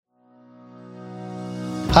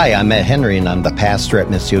Hi, I'm Matt Henry, and I'm the pastor at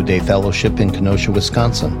Missio Dei Fellowship in Kenosha,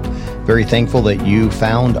 Wisconsin. Very thankful that you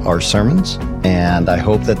found our sermons, and I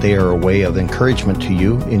hope that they are a way of encouragement to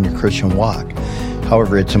you in your Christian walk.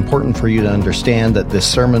 However, it's important for you to understand that this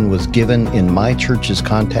sermon was given in my church's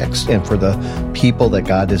context and for the people that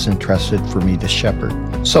God has entrusted for me to shepherd.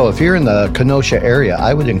 So if you're in the Kenosha area,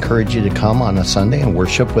 I would encourage you to come on a Sunday and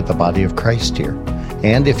worship with the body of Christ here.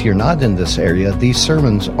 And if you're not in this area, these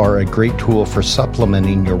sermons are a great tool for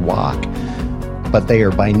supplementing your walk, but they are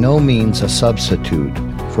by no means a substitute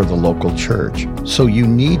for the local church. So you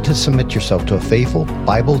need to submit yourself to a faithful,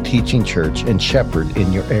 Bible-teaching church and shepherd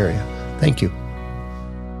in your area. Thank you.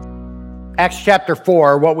 Acts chapter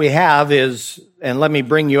 4, what we have is, and let me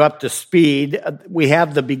bring you up to speed, we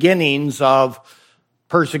have the beginnings of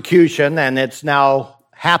persecution, and it's now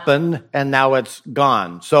happened, and now it's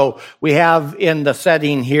gone. So we have in the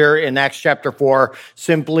setting here in Acts chapter 4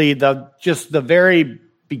 simply the very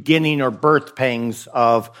beginning or birth pangs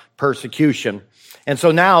of persecution. And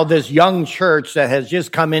so now this young church that has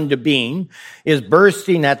just come into being is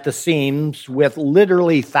bursting at the seams with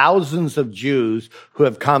literally thousands of Jews who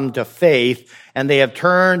have come to faith, and they have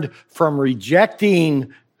turned from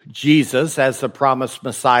rejecting Jesus as the promised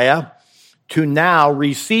Messiah to now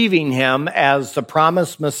receiving him as the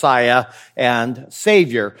promised Messiah and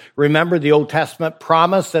Savior. Remember, the Old Testament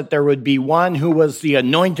promised that there would be one who was the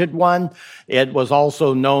anointed one. He was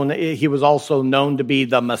also known to be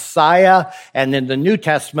the Messiah. And in the New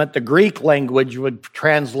Testament, the Greek language would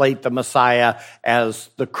translate the Messiah as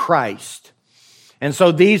the Christ. And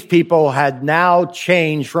so these people had now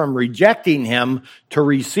changed from rejecting him to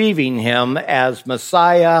receiving him as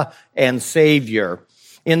Messiah and Savior.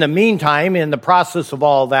 In the meantime, in the process of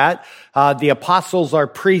all that, the apostles are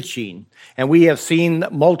preaching. And we have seen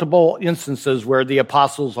multiple instances where the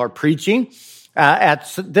apostles are preaching.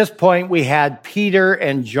 At this point, we had Peter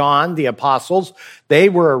and John, the apostles. They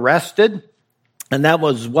were arrested, and that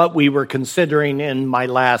was what we were considering in my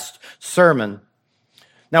last sermon.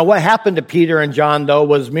 Now, what happened to Peter and John, though,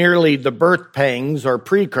 was merely the birth pangs or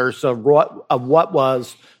precursor of what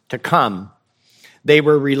was to come. They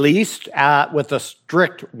were released with a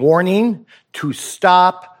strict warning to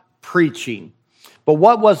stop preaching. But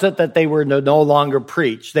what was it that they were to no longer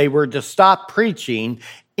preach? They were to stop preaching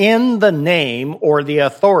in the name or the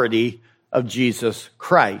authority of Jesus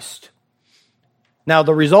Christ. Now,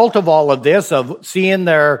 the result of all of this, of seeing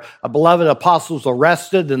their beloved apostles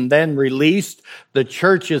arrested and then released, the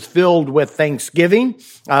church is filled with thanksgiving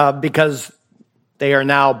because they are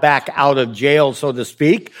now back out of jail, so to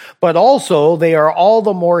speak, but also they are all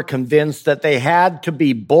the more convinced that they had to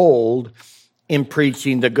be bold in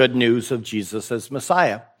preaching the good news of Jesus as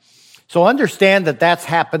Messiah. So understand that that's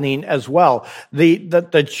happening as well.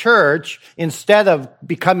 The church, instead of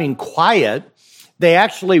becoming quiet, they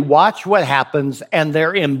actually watch what happens, and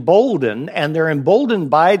they're emboldened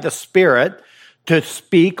by the Spirit to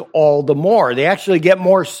speak all the more. They actually get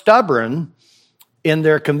more stubborn in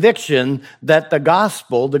their conviction that the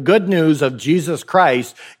gospel, the good news of Jesus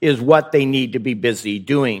Christ, is what they need to be busy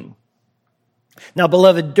doing. Now,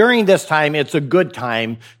 beloved, during this time, it's a good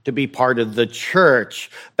time to be part of the church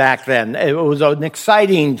back then. It was an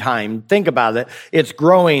exciting time. Think about it. It's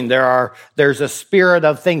growing. There's a spirit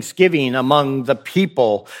of thanksgiving among the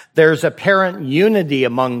people. There's apparent unity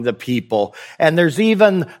among the people. And there's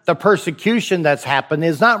even the persecution that's happened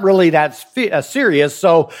is not really that serious.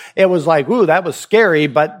 So it was like, ooh, that was scary,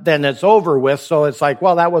 but then it's over with. So it's like,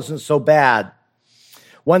 well, that wasn't so bad.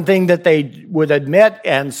 One thing that they would admit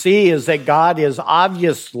and see is that God is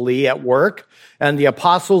obviously at work, and the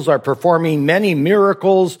apostles are performing many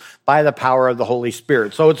miracles by the power of the Holy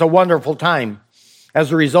Spirit. So it's a wonderful time.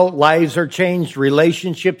 As a result, lives are changed,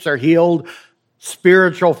 relationships are healed,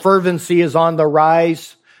 spiritual fervency is on the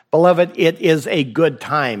rise. Beloved, it is a good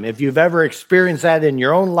time. If you've ever experienced that in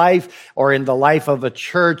your own life or in the life of a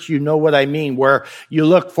church, you know what I mean, where you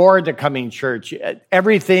look forward to coming to church.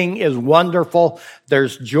 Everything is wonderful.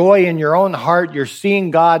 There's joy in your own heart. You're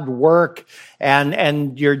seeing God work,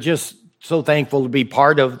 and you're just so thankful to be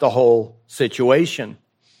part of the whole situation.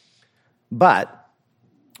 But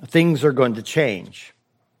things are going to change,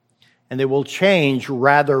 and they will change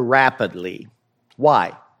rather rapidly.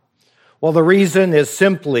 Why? Well, the reason is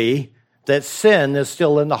simply that sin is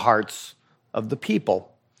still in the hearts of the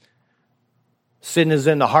people. Sin is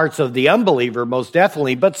in the hearts of the unbeliever, most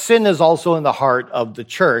definitely, but sin is also in the heart of the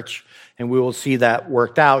church, and we will see that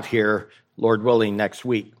worked out here, Lord willing, next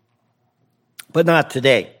week. But not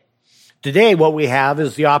today. Today, what we have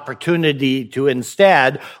is the opportunity to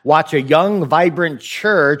instead watch a young, vibrant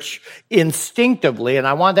church instinctively, and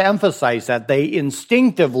I want to emphasize that they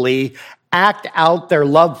instinctively act out their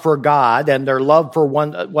love for God and their love for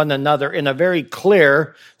one another in a very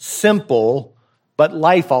clear, simple, but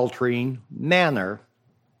life-altering manner.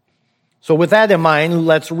 So with that in mind,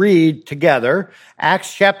 let's read together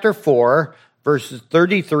Acts chapter 4, verses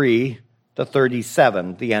 33 to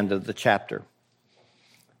 37, the end of the chapter.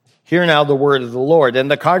 Hear now the word of the Lord. And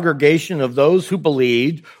the congregation of those who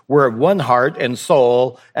believed were of one heart and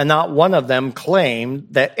soul, and not one of them claimed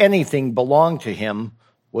that anything belonged to him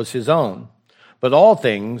was his own, but all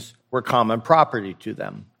things were common property to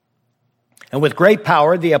them. And with great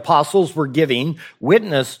power, the apostles were giving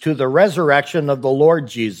witness to the resurrection of the Lord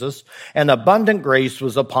Jesus, and abundant grace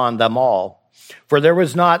was upon them all. For there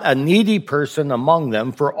was not a needy person among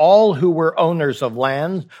them, for all who were owners of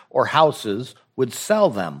land or houses would sell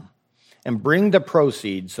them and bring the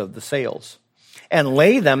proceeds of the sales and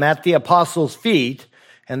lay them at the apostles' feet,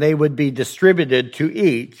 and they would be distributed to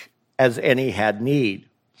each as any had need.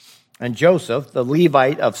 And Joseph, the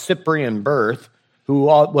Levite of Cyprian birth, who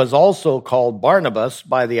was also called Barnabas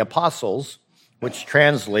by the apostles, which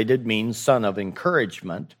translated means son of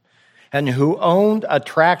encouragement, and who owned a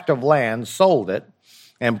tract of land, sold it,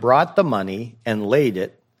 and brought the money and laid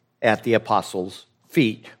it at the apostles'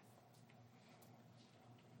 feet.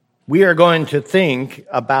 We are going to think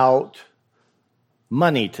about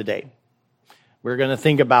money today. We're going to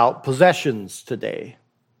think about possessions today,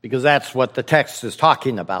 because that's what the text is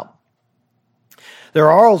talking about. There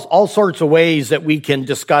are all sorts of ways that we can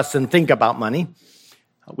discuss and think about money.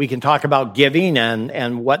 We can talk about giving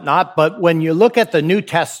and whatnot, but when you look at the New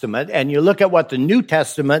Testament and you look at what the New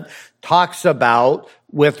Testament talks about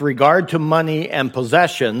with regard to money and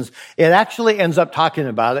possessions, it actually ends up talking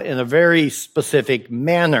about it in a very specific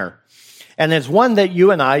manner. And it's one that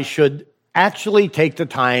you and I should actually take the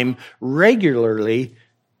time regularly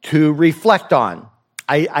to reflect on.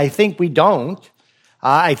 I think we don't.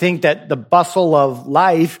 I think that the bustle of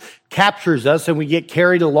life captures us and we get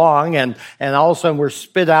carried along and all of a sudden we're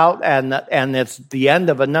spit out and it's the end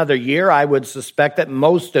of another year. I would suspect that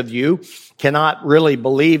most of you cannot really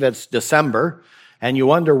believe it's December and you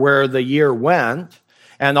wonder where the year went.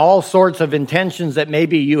 And all sorts of intentions that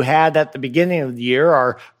maybe you had at the beginning of the year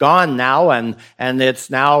are gone now, and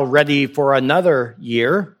it's now ready for another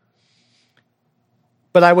year.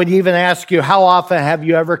 But I would even ask you, how often have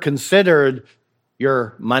you ever considered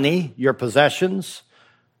your money, your possessions,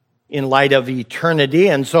 in light of eternity?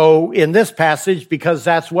 And so in this passage, because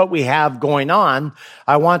that's what we have going on,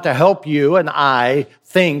 I want to help you and I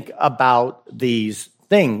think about these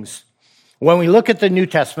things. When we look at the New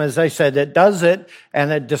Testament, as I said, it does it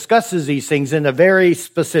and it discusses these things in a very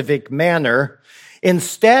specific manner.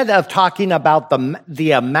 Instead of talking about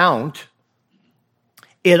the amount,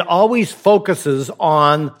 it always focuses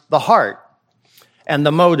on the heart and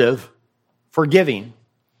the motive for giving.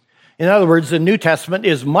 In other words, the New Testament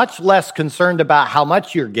is much less concerned about how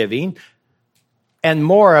much you're giving and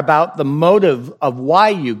more about the motive of why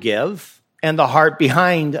you give and the heart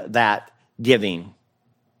behind that giving.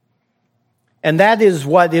 And that is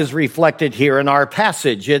what is reflected here in our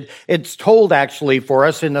passage. It's told actually for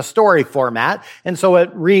us in a story format, and so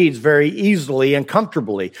it reads very easily and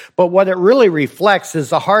comfortably. But what it really reflects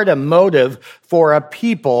is the heart and motive for a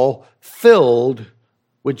people filled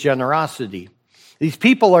with generosity. These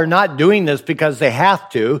people are not doing this because they have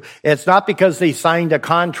to. It's not because they signed a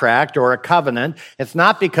contract or a covenant. It's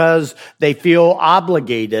not because they feel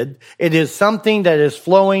obligated. It is something that is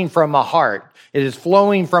flowing from a heart. It is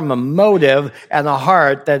flowing from a motive and a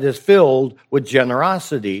heart that is filled with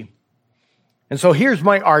generosity. And so here's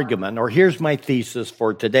my argument, or here's my thesis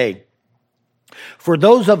for today. For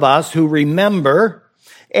those of us who remember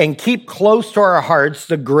and keep close to our hearts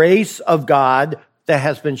the grace of God that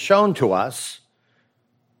has been shown to us,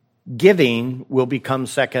 giving will become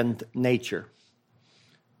second nature.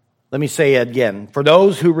 Let me say it again. For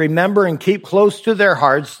those who remember and keep close to their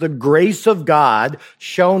hearts the grace of God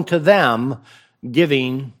shown to them,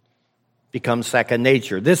 giving becomes second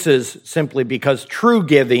nature. This is simply because true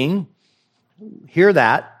giving, hear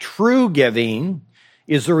that, true giving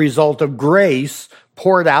is the result of grace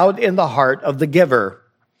poured out in the heart of the giver.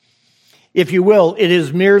 If you will, it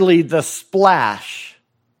is merely the splash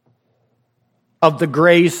of the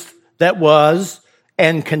grace that was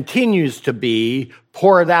and continues to be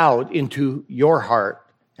poured out into your heart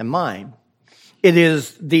and mine. It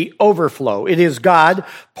is the overflow. It is God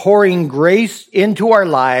pouring grace into our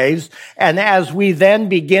lives. And as we then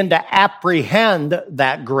begin to apprehend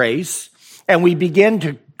that grace, and we begin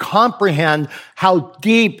to comprehend how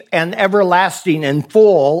deep and everlasting and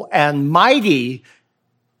full and mighty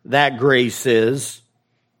that grace is,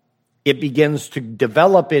 it begins to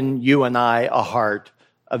develop in you and I a heart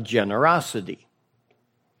of generosity.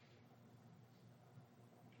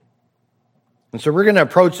 And so we're going to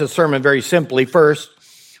approach the sermon very simply. First,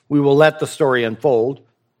 we will let the story unfold,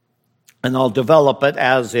 and I'll develop it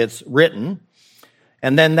as it's written.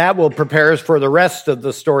 And then that will prepare us for the rest of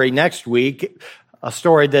the story next week, a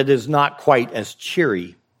story that is not quite as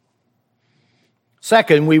cheery.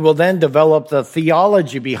 Second, we will then develop the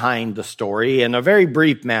theology behind the story in a very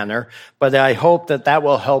brief manner, but I hope that that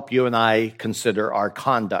will help you and I consider our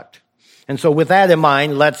conduct. And so with that in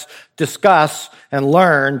mind, let's discuss and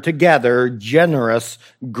learn together generous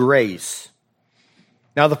grace.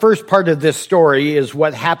 Now, the first part of this story is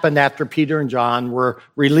what happened after Peter and John were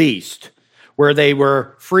released, where they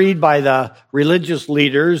were freed by the religious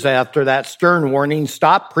leaders after that stern warning,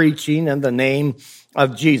 stop preaching in the name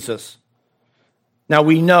of Jesus. Now,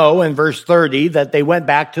 we know in verse 30 that they went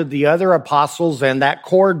back to the other apostles and that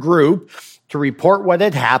core group to report what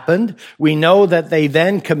had happened. We know that they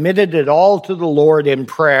then committed it all to the Lord in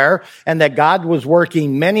prayer and that God was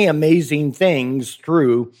working many amazing things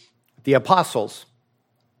through the apostles.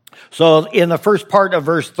 So in the first part of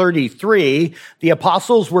verse 33, the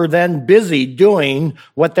apostles were then busy doing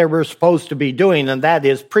what they were supposed to be doing, and that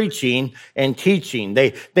is preaching and teaching.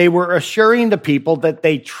 They were assuring the people that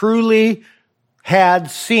they truly had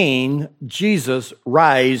seen Jesus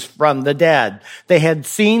rise from the dead. They had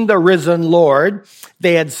seen the risen Lord.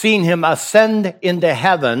 They had seen him ascend into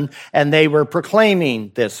heaven, and they were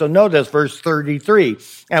proclaiming this. So notice verse 33.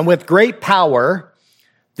 And with great power,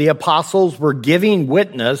 the apostles were giving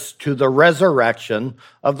witness to the resurrection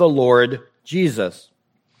of the Lord Jesus.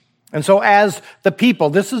 And so as the people,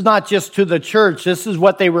 this is not just to the church, this is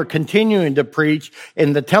what they were continuing to preach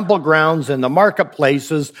in the temple grounds, in the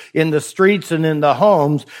marketplaces, in the streets, and in the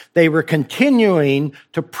homes. They were continuing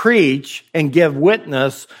to preach and give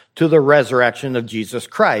witness to the resurrection of Jesus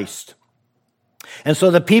Christ. And so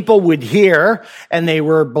the people would hear, and they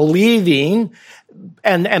were believing,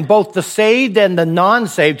 and both the saved and the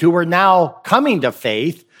non-saved who were now coming to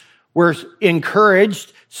faith were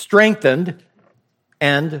encouraged, strengthened,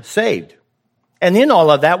 and saved. And in all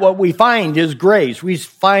of that, what we find is grace. We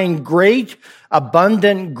find great,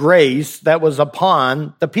 abundant grace that was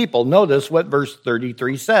upon the people. Notice what verse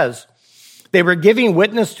 33 says. They were giving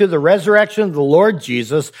witness to the resurrection of the Lord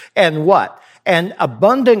Jesus, and what? And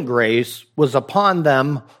abundant grace was upon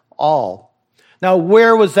them all. Now,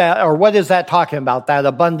 where was that, or what is that talking about, that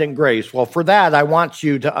abundant grace? Well, for that, I want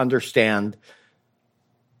you to understand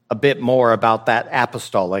a bit more about that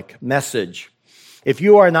apostolic message. If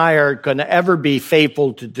you and I are going to ever be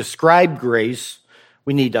faithful to describe grace,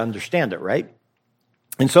 we need to understand it, right?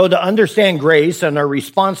 And so to understand grace and our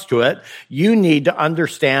response to it, you need to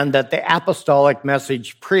understand that the apostolic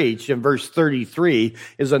message preached in verse 33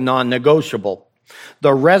 is a non-negotiable.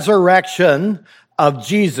 The resurrection of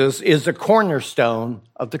Jesus is the cornerstone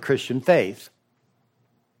of the Christian faith.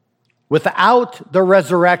 Without the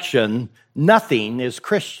resurrection, nothing is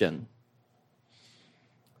Christian.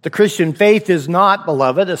 The Christian faith is not,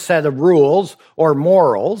 beloved, a set of rules or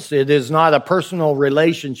morals. It is not a personal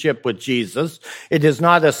relationship with Jesus. It is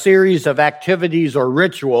not a series of activities or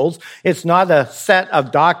rituals. It's not a set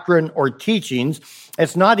of doctrine or teachings.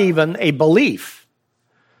 It's not even a belief.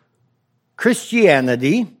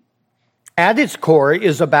 Christianity, at its core,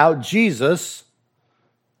 is about Jesus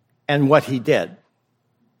and what he did.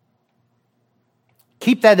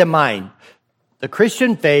 Keep that in mind. The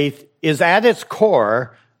Christian faith is at its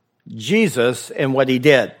core Jesus and what he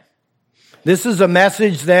did. This is a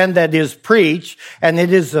message then that is preached, and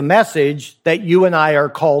it is a message that you and I are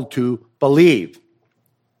called to believe.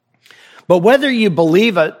 But whether you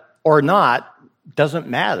believe it or not doesn't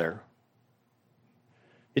matter.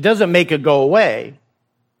 It doesn't make it go away.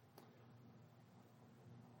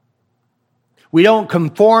 We don't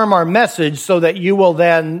conform our message so that you will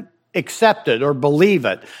then accept it or believe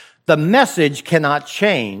it. The message cannot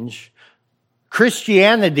change.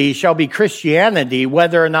 Christianity shall be Christianity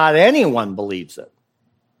whether or not anyone believes it.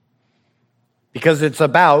 Because it's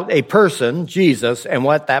about a person, Jesus, and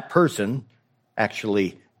what that person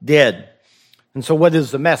actually did. And so what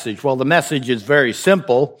is the message? Well, the message is very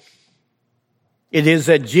simple. It is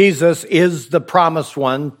that Jesus is the promised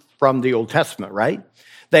one from the Old Testament, right?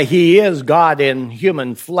 That he is God in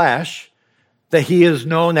human flesh, that he is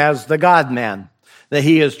known as the God-man, that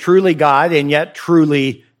he is truly God and yet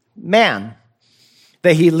truly man,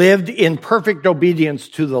 that he lived in perfect obedience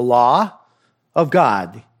to the law of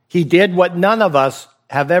God. He did what none of us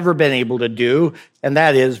have ever been able to do, and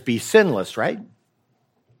that is be sinless, right?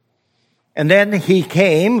 And then he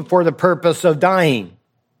came for the purpose of dying.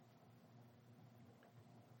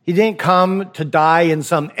 He didn't come to die in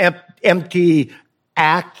some empty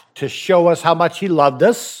act to show us how much he loved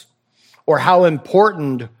us or how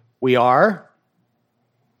important we are.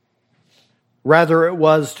 Rather, it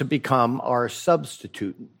was to become our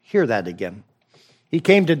substitute. Hear that again. He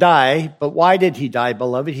came to die, but why did he die,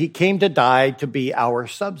 beloved? He came to die to be our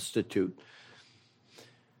substitute.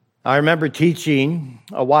 I remember teaching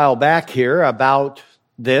a while back here about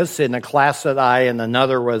this in a class that I and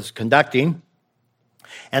another was conducting.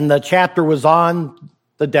 And the chapter was on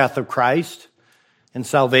the death of Christ and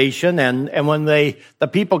salvation. And when the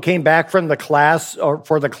people came back from the class or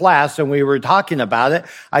for the class and we were talking about it,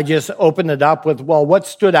 I just opened it up with, well, what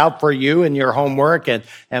stood out for you in your homework and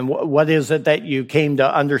what is it that you came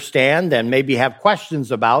to understand and maybe have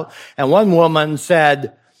questions about? And one woman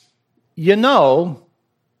said,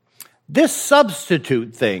 this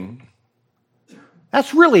substitute thing,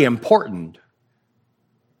 that's really important.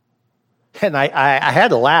 And I had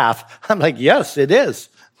to laugh. I'm like, yes, it is.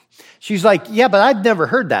 She's like, yeah, but I've never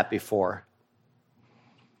heard that before.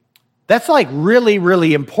 That's like really,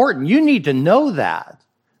 really important. You need to know that.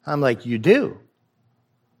 I'm like, you do?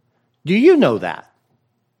 Do you know that?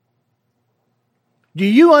 Do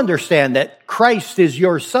you understand that Christ is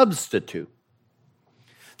your substitute?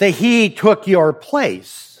 That he took your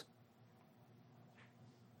place?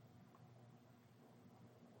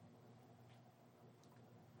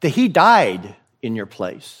 That he died in your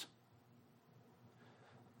place?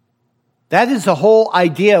 That is the whole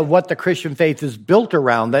idea of what the Christian faith is built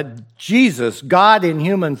around, that Jesus, God in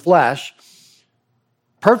human flesh,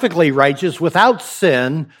 perfectly righteous, without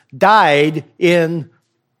sin, died in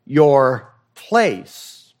your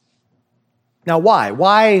place. Now, why?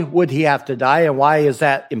 Why would he have to die, and why is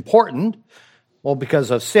that important? Well,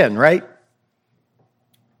 because of sin, right?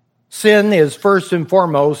 Sin is first and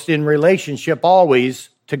foremost in relationship always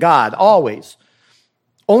to God, always.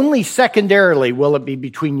 Only secondarily will it be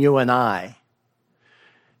between you and I.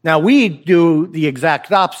 Now, we do the exact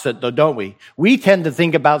opposite, though, don't we? We tend to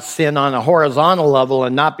think about sin on a horizontal level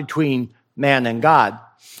and not between man and God.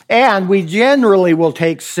 And we generally will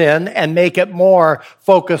take sin and make it more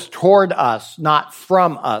focused toward us, not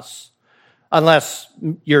from us, unless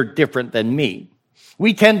you're different than me.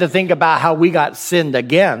 We tend to think about how we got sinned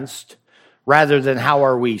against rather than how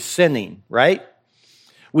are we sinning, right?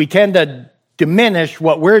 We tend to diminish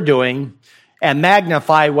what we're doing and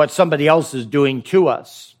magnify what somebody else is doing to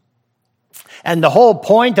us. And the whole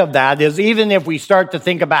point of that is even if we start to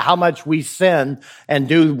think about how much we sin and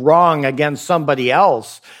do wrong against somebody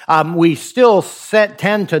else, we still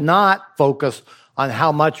tend to not focus on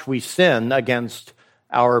how much we sin against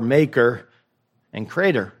our Maker and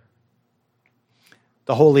Creator,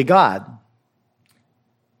 the Holy God.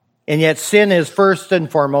 And yet sin is first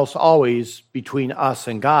and foremost always between us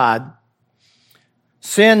and God.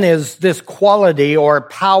 Sin is this quality or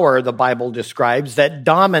power, the Bible describes, that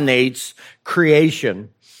dominates creation.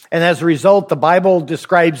 And as a result, the Bible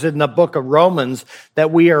describes in the book of Romans that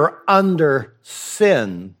we are under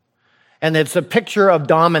sin. And it's a picture of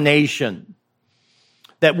domination,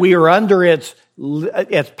 that we are under its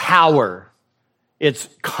power, its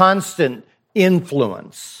constant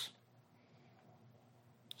influence.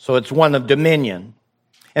 So it's one of dominion.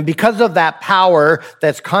 And because of that power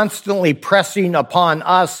that's constantly pressing upon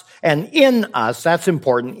us and in us, that's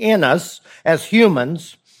important, in us as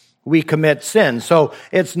humans, we commit sin. So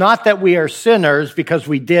it's not that we are sinners because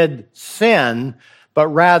we did sin, but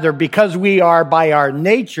rather because we are by our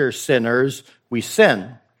nature sinners, we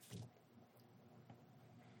sin.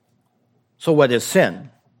 So what is sin?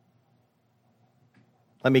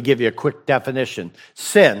 Let me give you a quick definition.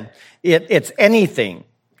 Sin, it's anything,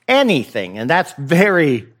 and that's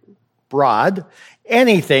very broad,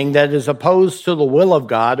 anything that is opposed to the will of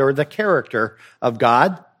God or the character of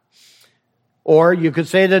God. Or you could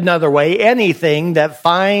say it another way, anything that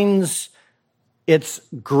finds its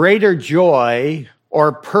greater joy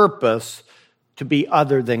or purpose to be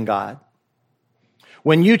other than God.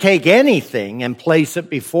 When you take anything and place it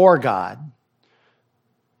before God,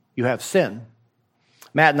 you have sin.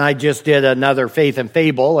 Matt and I just did another Faith and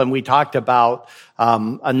Fable, and we talked about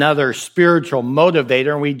another spiritual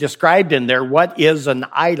motivator, and we described in there what is an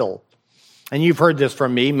idol. And you've heard this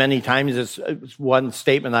from me many times. It's one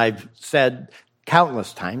statement I've said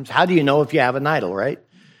countless times. How do you know if you have an idol, right?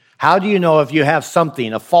 How do you know if you have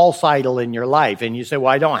something, a false idol in your life? And you say,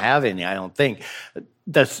 well, I don't have any, I don't think.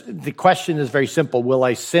 The question is very simple. Will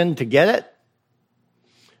I sin to get it?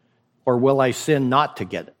 Or will I sin not to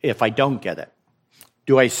get it if I don't get it?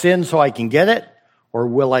 Do I sin so I can get it? Or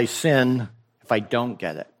will I sin if I don't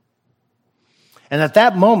get it? And at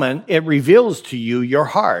that moment, it reveals to you your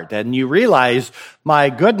heart. And you realize, my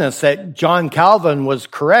goodness, that John Calvin was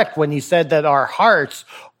correct when he said that our hearts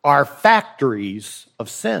are factories of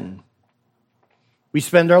sin. We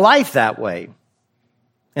spend our life that way.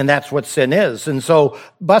 And that's what sin is. And so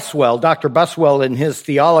Dr. Buswell in his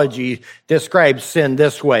theology describes sin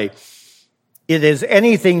this way. It is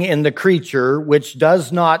anything in the creature which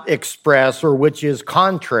does not express or which is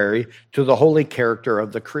contrary to the holy character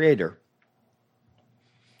of the Creator.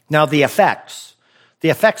 Now, the effects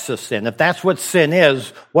of sin, if that's what sin is,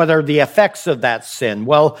 what are the effects of that sin?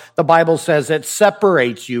 Well, the Bible says it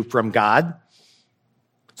separates you from God.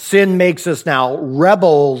 Sin makes us now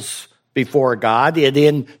rebels before God. It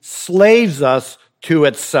enslaves us to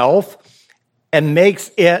itself and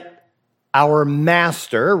makes it our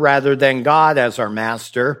master rather than God as our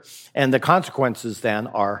master. And the consequences then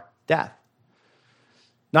are death.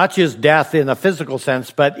 Not just death in a physical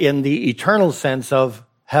sense, but in the eternal sense of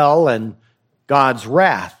hell and God's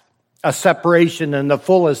wrath. A separation in the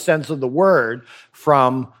fullest sense of the word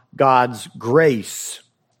from God's grace.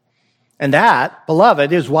 And that,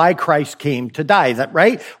 beloved, is why Christ came to die. Is that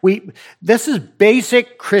right? This is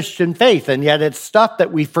basic Christian faith, and yet it's stuff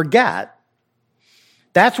that we forget.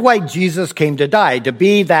 That's why Jesus came to die, to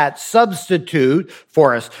be that substitute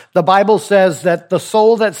for us. The Bible says that the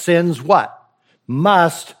soul that sins, what?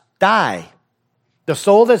 Must die. The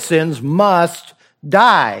soul that sins must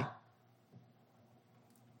die.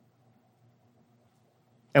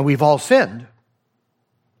 And we've all sinned.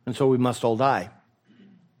 And so we must all die.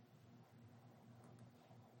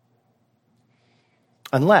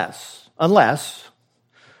 Unless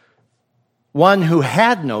one who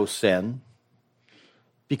had no sin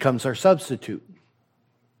becomes our substitute.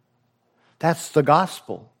 That's the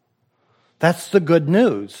gospel. That's the good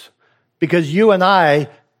news. Because you and I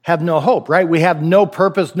have no hope, right? We have no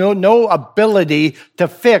purpose, no ability to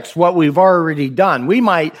fix what we've already done. We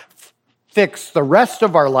might fix the rest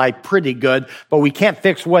of our life pretty good, but we can't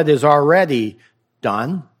fix what is already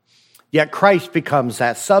done. Yet Christ becomes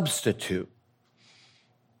that substitute.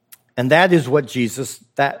 And that is what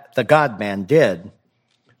the God-man did.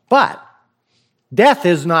 But death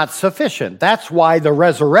is not sufficient. That's why the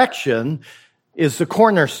resurrection is the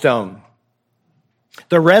cornerstone.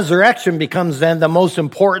 The resurrection becomes then the most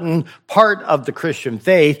important part of the Christian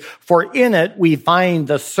faith, for in it we find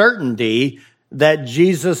the certainty that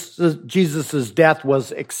Jesus' death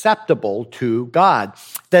was acceptable to God,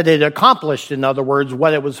 that it accomplished, in other words,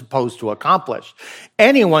 what it was supposed to accomplish.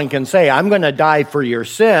 Anyone can say, I'm going to die for your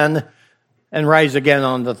sin and rise again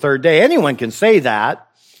on the third day. Anyone can say that,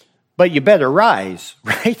 but you better rise,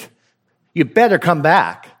 right? You better come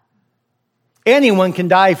back. Anyone can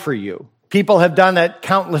die for you. People have done it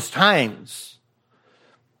countless times.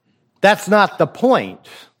 That's not the point.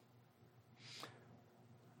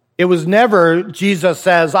 It was never, Jesus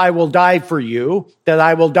says, I will die for you, that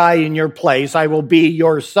I will die in your place, I will be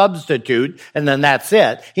your substitute, and then that's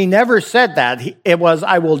it. He never said that. It was,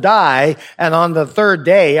 I will die, and on the third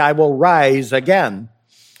day I will rise again.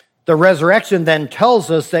 The resurrection then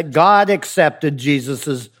tells us that God accepted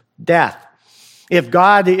Jesus' death. If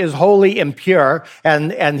God is holy and pure,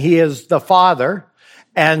 and he is the Father,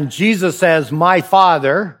 and Jesus says, my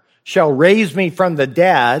Father shall raise me from the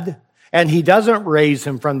dead, and he doesn't raise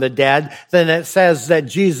him from the dead, then it says that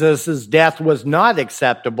Jesus' death was not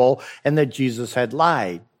acceptable and that Jesus had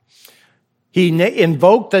lied. He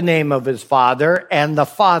invoked the name of his Father, and the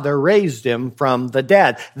Father raised him from the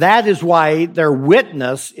dead. That is why their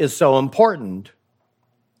witness is so important.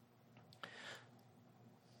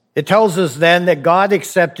 It tells us then that God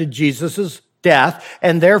accepted Jesus' death,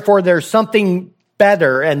 and therefore there's something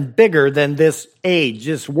better and bigger than this age,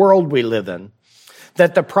 this world we live in.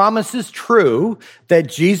 That the promise is true, that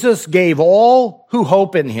Jesus gave all who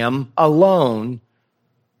hope in him alone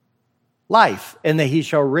life, and that he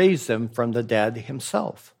shall raise them from the dead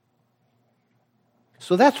himself.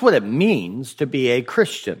 So that's what it means to be a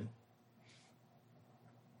Christian.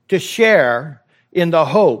 To share in the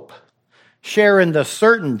hope, share in the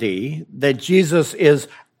certainty that Jesus is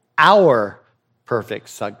our perfect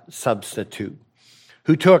substitute,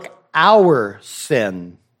 who took our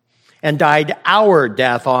sin and died our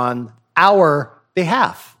death on our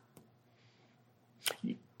behalf.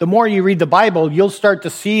 The more you read the Bible, you'll start to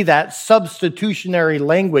see that substitutionary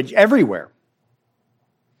language everywhere.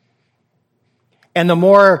 And the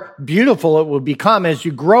more beautiful it will become as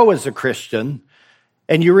you grow as a Christian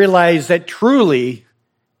and you realize that truly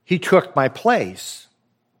he took my place.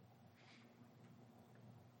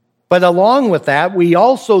 But along with that, we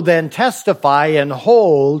also then testify and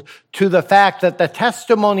hold to the fact that the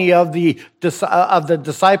testimony of the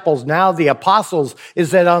disciples, now the apostles,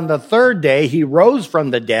 is that on the third day he rose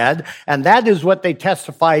from the dead, and that is what they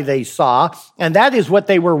testify they saw, and that is what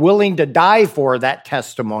they were willing to die for, that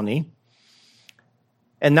testimony.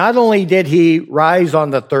 And not only did he rise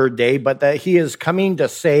on the third day, but that he is coming to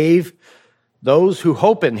save those who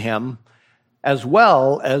hope in him, as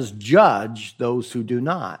well as judge those who do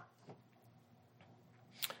not.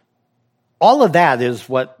 All of that is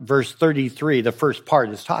what verse 33, the first part,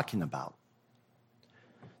 is talking about.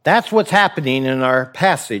 That's what's happening in our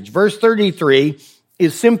passage. Verse 33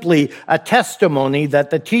 is simply a testimony that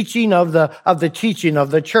the teaching of the teaching of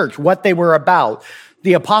the church, what they were about.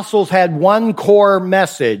 The apostles had one core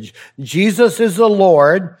message: Jesus is the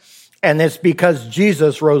Lord, and it's because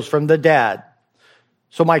Jesus rose from the dead.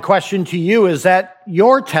 So my question to you, is that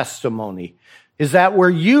your testimony? Is that where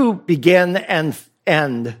you begin and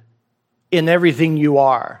end in everything you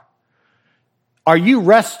are? Are you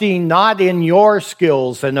resting not in your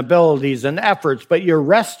skills and abilities and efforts, but you're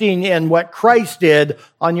resting in what Christ did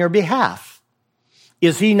on your behalf?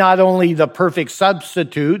 Is he not only the perfect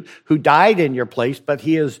substitute who died in your place, but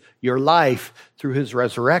he is your life through his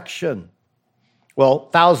resurrection? Well,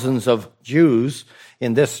 thousands of Jews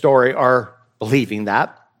in this story are believing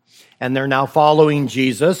that, and they're now following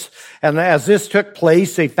Jesus. And as this took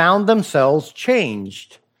place, they found themselves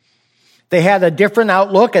changed. They had a different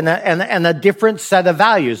outlook and a different set of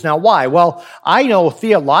values. Now, why? Well, I know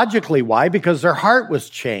theologically why, because their heart was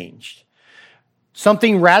changed.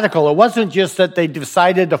 Something radical. It wasn't just that they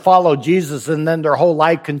decided to follow Jesus and then their whole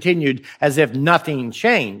life continued as if nothing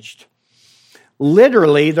changed.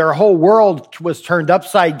 Literally, their whole world was turned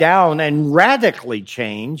upside down and radically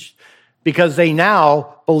changed because they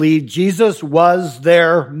now believed Jesus was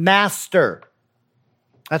their master.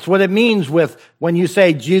 That's what it means when you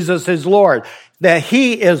say Jesus is Lord, that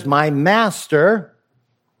he is my master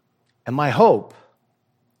and my hope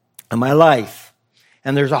and my life.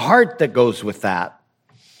 And there's a heart that goes with that.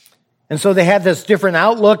 And so they had this different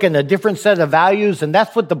outlook and a different set of values, and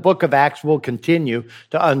that's what the book of Acts will continue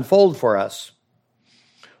to unfold for us.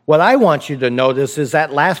 What I want you to notice is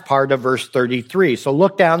that last part of verse 33. So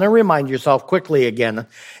look down and remind yourself quickly again.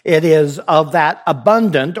 It is of that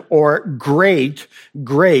abundant or great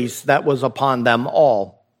grace that was upon them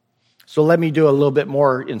all. So let me do a little bit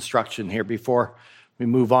more instruction here before we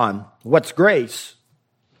move on. What's grace?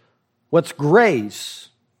 What's grace?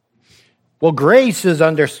 Well, grace is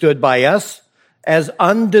understood by us as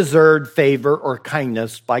undeserved favor or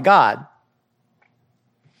kindness by God.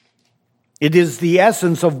 It is the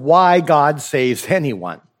essence of why God saves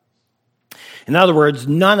anyone. In other words,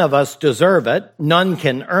 none of us deserve it. None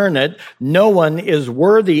can earn it. No one is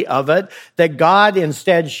worthy of it. That God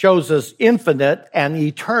instead shows us infinite and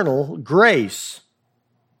eternal grace.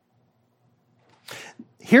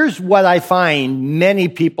 Here's what I find many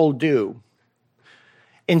people do.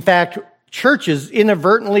 In fact, churches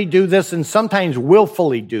inadvertently do this and sometimes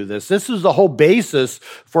willfully do this. This is the whole basis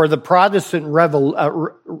for the Protestant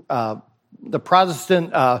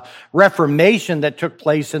Reformation that took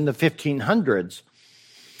place in the 1500s,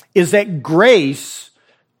 is that grace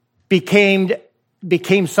became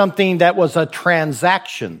something that was a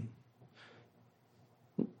transaction.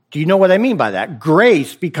 Do you know what I mean by that?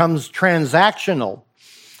 Grace becomes transactional.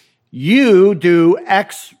 You do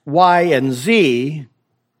X, Y, and Z,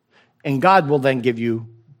 and God will then give you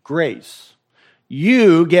grace.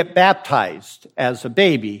 You get baptized as a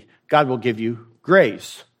baby, God will give you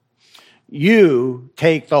grace. You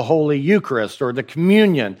take the Holy Eucharist or the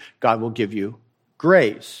communion, God will give you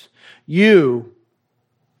grace. You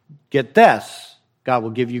get this, God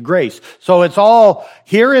will give you grace. So it's all,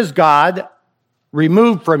 here is God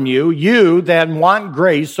removed from you. You then want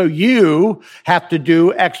grace, so you have to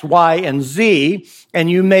do X, Y, and Z, and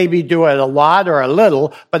you maybe do it a lot or a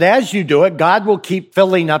little, but as you do it, God will keep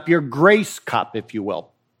filling up your grace cup, if you will.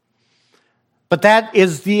 But that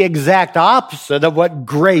is the exact opposite of what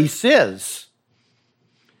grace is.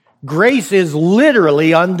 Grace is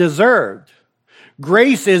literally undeserved.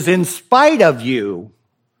 Grace is in spite of you.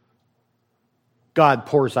 God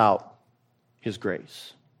pours out his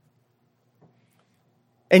grace.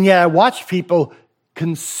 And yet I watch people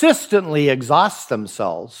consistently exhaust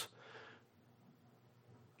themselves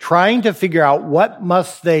trying to figure out what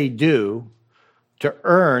must they do to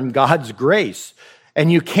earn God's grace. And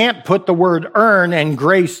you can't put the word earn and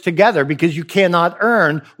grace together because you cannot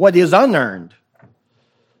earn what is unearned.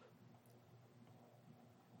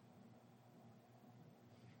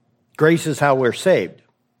 Grace is how we're saved.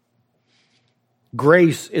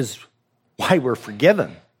 Grace is why we're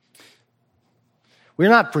forgiven. We're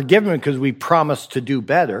not forgiven because we promised to do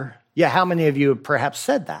better. Yeah, how many of you have perhaps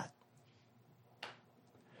said that?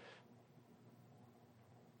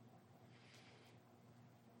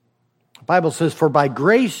 The Bible says, for by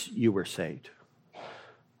grace you were saved,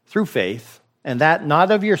 through faith, and that not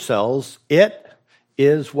of yourselves, it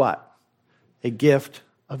is what? A gift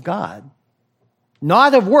of God.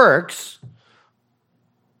 Not of works,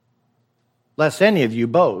 lest any of you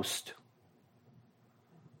boast.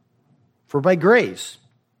 For by grace.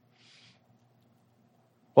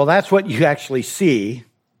 Well, that's what you actually see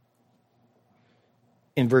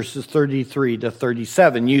in verses 33 to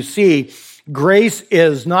 37. You see, grace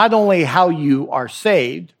is not only how you are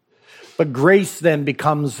saved, but grace then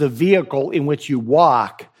becomes the vehicle in which you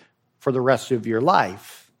walk for the rest of your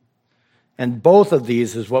life. And both of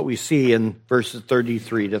these is what we see in verses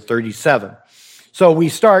 33 to 37. So we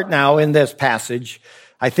start now in this passage.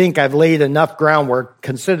 I think I've laid enough groundwork.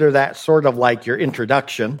 Consider that sort of like your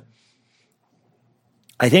introduction.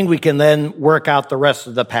 I think we can then work out the rest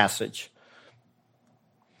of the passage.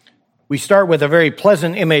 We start with a very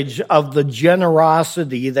pleasant image of the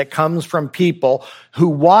generosity that comes from people who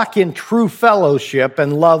walk in true fellowship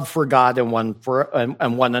and love for God and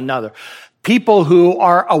one another. People who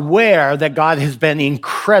are aware that God has been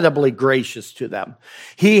incredibly gracious to them.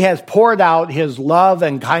 He has poured out his love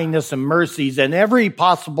and kindness and mercies in every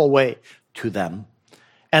possible way to them.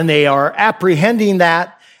 And they are apprehending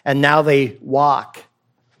that, and now they walk.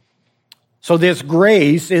 So this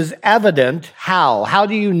grace is evident. How? How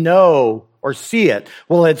do you know or see it?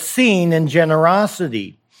 Well, it's seen in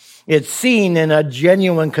generosity. It's seen in a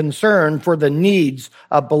genuine concern for the needs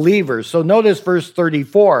of believers. So notice verse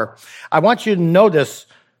 34. I want you to notice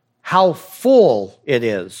how full it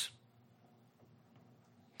is.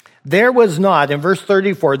 There was not, in verse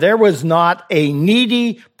 34, there was not a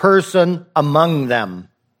needy person among them.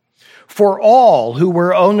 For all who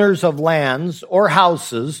were owners of lands or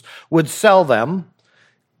houses would sell them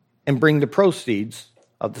and bring the proceeds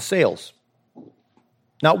of the sales.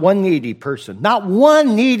 Not one needy person. Not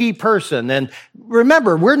one needy person. And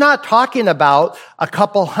remember, we're not talking about a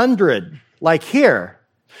couple hundred like here.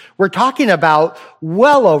 We're talking about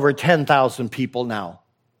well over 10,000 people now.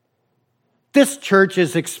 This church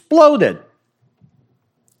has exploded.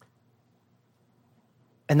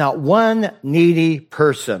 And not one needy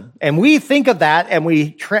person. And we think of that and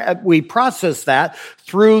we process that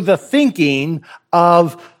through the thinking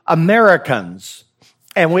of Americans.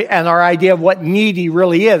 And our idea of what needy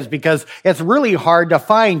really is, because it's really hard to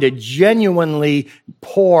find a genuinely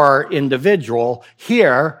poor individual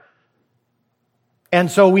here.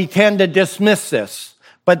 And so we tend to dismiss this.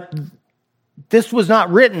 But this was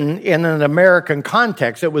not written in an American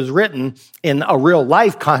context. It was written in a real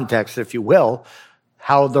life context, if you will,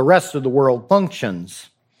 how the rest of the world functions.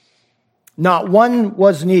 Not one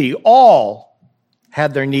was needy. All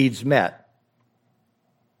had their needs met.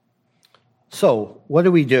 So, what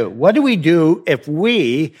do we do? What do we do if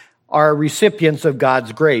we are recipients of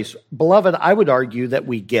God's grace? Beloved, I would argue that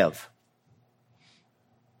we give.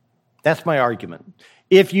 That's my argument.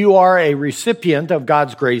 If you are a recipient of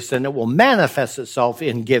God's grace, then it will manifest itself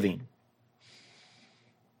in giving.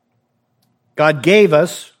 God gave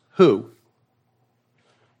us who?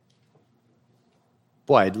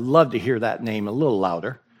 Boy, I'd love to hear that name a little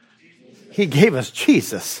louder. He gave us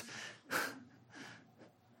Jesus.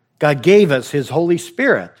 God gave us his Holy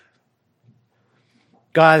Spirit.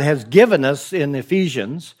 God has given us in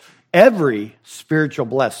Ephesians every spiritual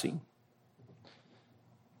blessing.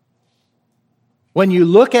 When you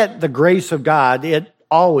look at the grace of God, it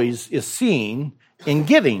always is seen in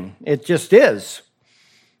giving. It just is.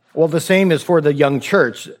 Well, the same is for the young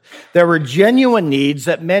church. There were genuine needs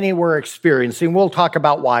that many were experiencing. We'll talk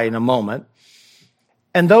about why in a moment.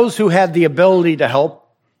 And those who had the ability to help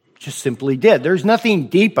just simply did. There's nothing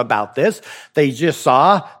deep about this. They just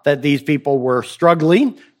saw that these people were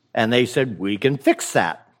struggling, and they said, we can fix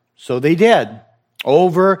that. So they did,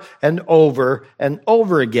 over and over and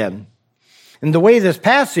over again. And the way this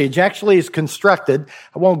passage actually is constructed,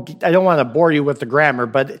 I don't want to bore you with the grammar,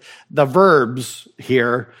 but the verbs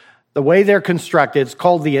here, the way they're constructed, it's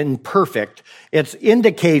called the imperfect. It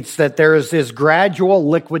indicates that there is this gradual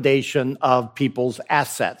liquidation of people's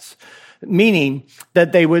assets. Meaning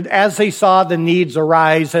that they would, as they saw the needs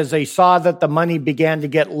arise, as they saw that the money began to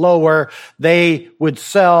get lower, they would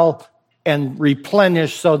sell and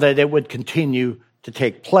replenish so that it would continue to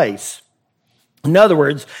take place. In other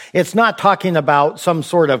words, it's not talking about some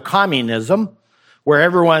sort of communism where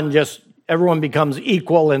everyone becomes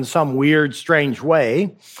equal in some weird, strange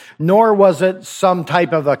way, nor was it some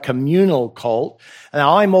type of a communal cult.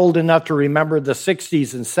 Now, I'm old enough to remember the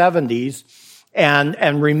 60s and 70s.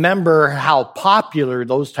 And remember how popular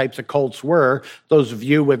those types of cults were. Those of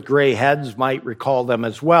you with gray heads might recall them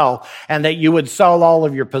as well. And that you would sell all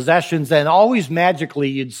of your possessions, and always magically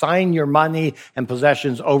you'd sign your money and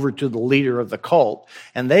possessions over to the leader of the cult.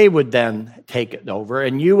 And they would then take it over,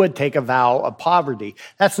 and you would take a vow of poverty.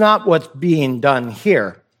 That's not what's being done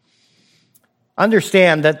here.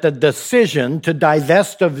 Understand that the decision to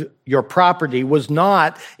divest of your property was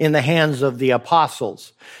not in the hands of the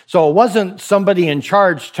apostles. So it wasn't somebody in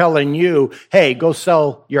charge telling you, hey, go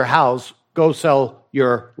sell your house, go sell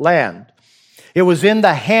your land. It was in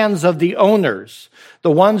the hands of the owners,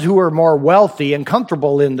 the ones who were more wealthy and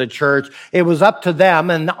comfortable in the church. It was up to them,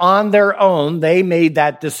 and on their own, they made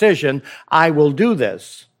that decision, I will do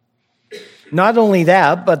this. Not only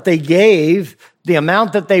that, but they gave the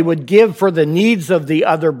amount that they would give for the needs of the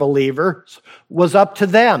other believers was up to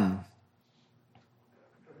them.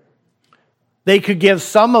 They could give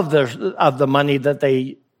some of the money that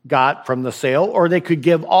they got from the sale, or they could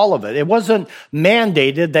give all of it. It wasn't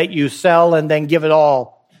mandated that you sell and then give it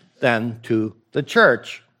all then to the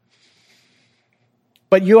church.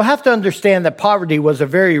 But you have to understand that poverty was a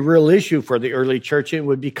very real issue for the early church. It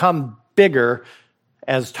would become bigger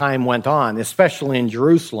as time went on, especially in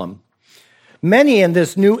Jerusalem. Many in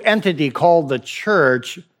this new entity called the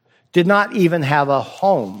church did not even have a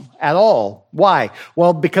home at all. Why?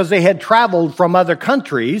 Well, because they had traveled from other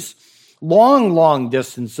countries, long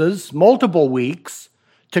distances, multiple weeks,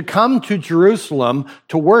 to come to Jerusalem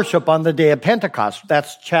to worship on the day of Pentecost.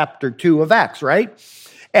 That's chapter 2 of Acts, right?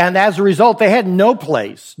 And as a result, they had no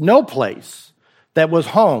place that was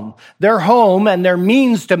home. Their home and their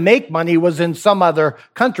means to make money was in some other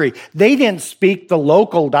country. They didn't speak the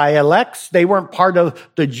local dialects. They weren't part of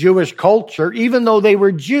the Jewish culture, even though they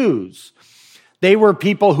were Jews. They were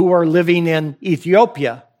people who were living in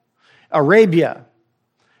Ethiopia, Arabia,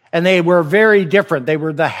 and they were very different. They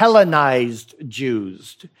were the Hellenized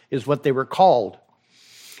Jews, is what they were called.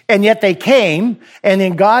 And yet they came, and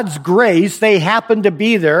in God's grace, they happened to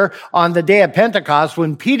be there on the day of Pentecost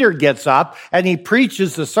when Peter gets up and he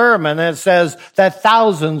preaches the sermon, and it says that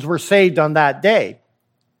thousands were saved on that day.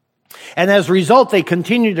 And as a result, they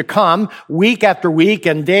continue to come week after week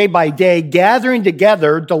and day by day, gathering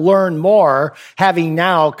together to learn more, having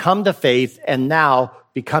now come to faith and now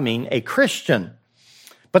becoming a Christian.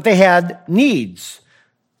 But they had needs.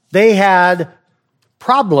 They had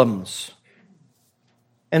problems.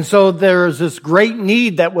 And so there's this great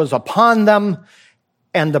need that was upon them,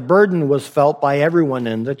 and the burden was felt by everyone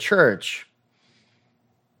in the church.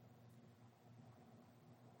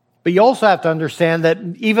 But you also have to understand that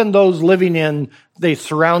even those living in the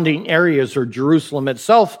surrounding areas or Jerusalem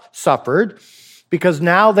itself suffered, because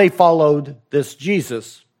now they followed this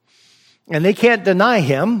Jesus. And they can't deny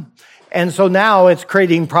him, and so now it's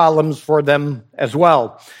creating problems for them as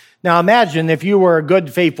well. Now imagine if you were a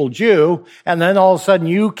good, faithful Jew, and then all of a sudden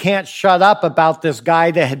you can't shut up about this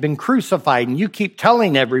guy that had been crucified, and you keep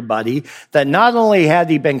telling everybody that not only had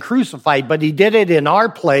he been crucified, but he did it in our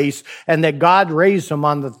place, and that God raised him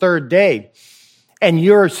on the third day. And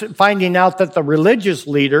you're finding out that the religious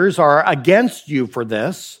leaders are against you for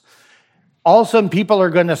this. All of a sudden people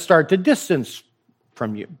are going to start to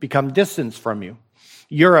become distant from you.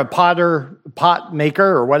 You're a pot maker,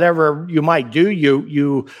 or whatever you might do.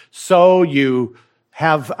 You sew, you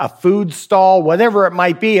have a food stall, whatever it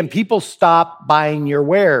might be, and people stop buying your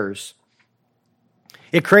wares.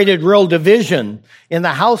 It created real division in the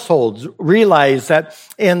households. Realize that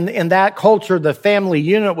in that culture, the family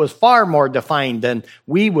unit was far more defined than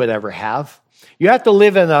we would ever have. You have to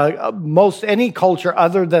live in any culture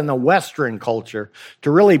other than the Western culture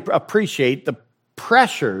to really appreciate the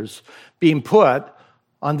pressures being put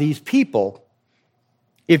on these people.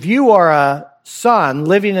 If you are a son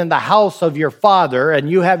living in the house of your father,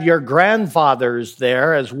 and you have your grandfathers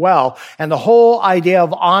there as well, and the whole idea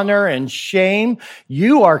of honor and shame,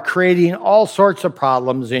 you are creating all sorts of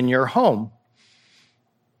problems in your home.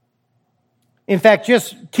 In fact,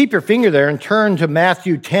 just keep your finger there and turn to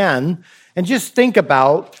Matthew 10, and just think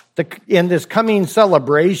about in this coming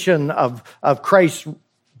celebration of Christ's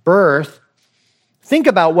birth, think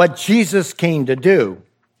about what Jesus came to do.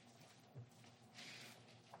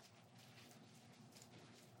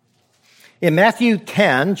 In Matthew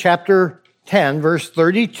 10, chapter 10, verse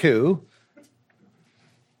 32,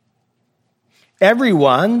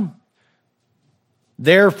 everyone,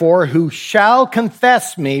 therefore, who shall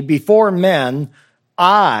confess me before men,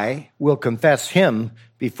 I will confess him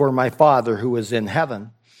before my Father who is in heaven.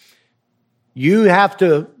 You have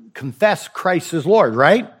to confess Christ as Lord,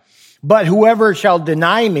 right? But whoever shall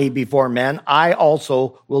deny me before men, I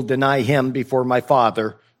also will deny him before my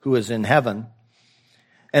Father who is in heaven.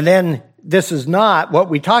 And then this is not what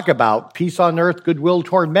we talk about. Peace on earth, goodwill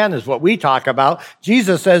toward men is what we talk about.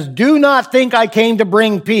 Jesus says, do not think I came to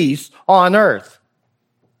bring peace on earth.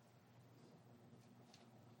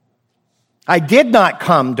 I did not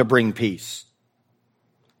come to bring peace,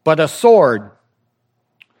 but a sword.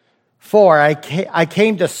 For I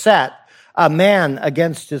came to set a man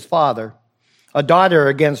against his father, a daughter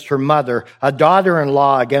against her mother, a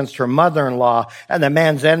daughter-in-law against her mother-in-law, and the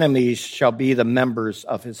man's enemies shall be the members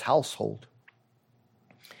of his household.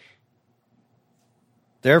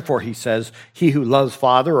 Therefore, he says, he who loves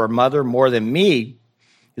father or mother more than me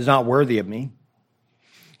is not worthy of me.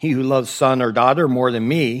 He who loves son or daughter more than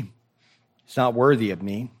me is not worthy of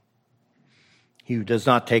me. He who does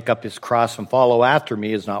not take up his cross and follow after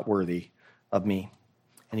me is not worthy of me.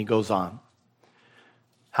 And he goes on.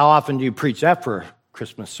 How often do you preach that for a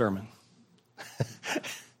Christmas sermon?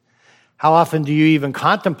 How often do you even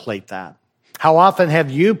contemplate that? How often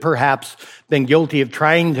have you perhaps been guilty of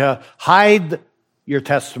trying to hide your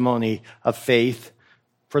testimony of faith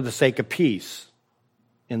for the sake of peace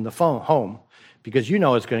in the home? Because you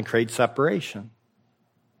know it's going to create separation.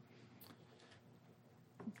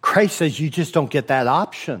 Christ says you just don't get that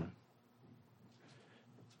option.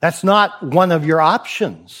 That's not one of your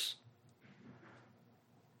options.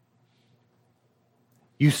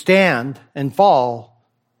 You stand and fall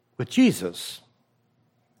with Jesus.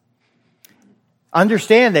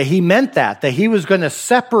 Understand that he meant that he was going to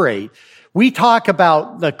separate. We talk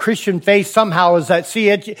about the Christian faith somehow as that,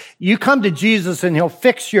 you come to Jesus and he'll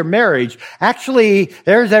fix your marriage. Actually,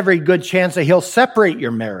 there's every good chance that he'll separate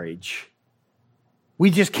your marriage. We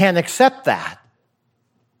just can't accept that.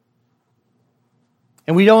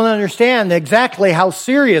 And we don't understand exactly how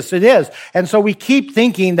serious it is. And so we keep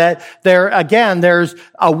thinking that there's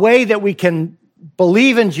a way that we can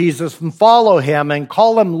believe in Jesus and follow him and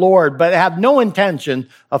call him Lord, but have no intention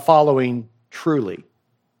of following truly.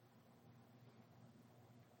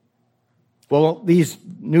 Well, these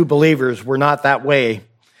new believers were not that way.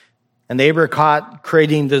 And they were caught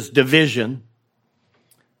creating this division.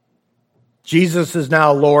 Jesus is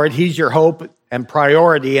now Lord. He's your hope and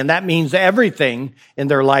priority. And that means everything in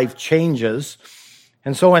their life changes.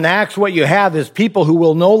 And so in Acts, what you have is people who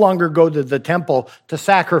will no longer go to the temple to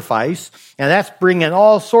sacrifice. And that's bringing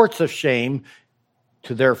all sorts of shame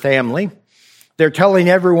to their family. They're telling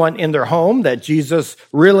everyone in their home that Jesus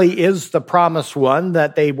really is the promised one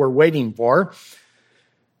that they were waiting for.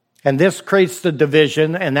 And this creates the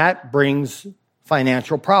division, and that brings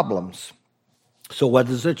financial problems. So what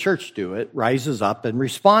does the church do? It rises up and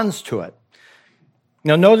responds to it.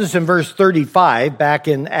 Now notice in verse 35, back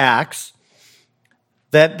in Acts,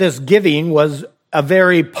 that this giving was a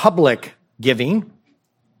very public giving.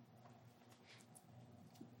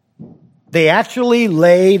 They actually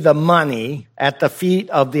lay the money at the feet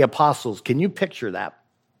of the apostles. Can you picture that?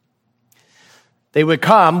 They would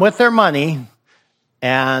come with their money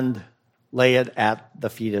and lay it at the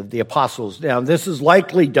feet of the apostles. Now, this is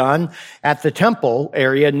likely done at the temple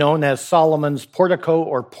area known as Solomon's portico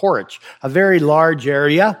or porch, a very large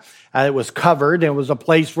area. It was covered. It was a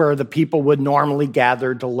place where the people would normally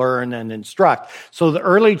gather to learn and instruct. So the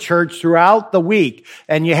early church throughout the week,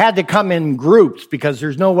 and you had to come in groups because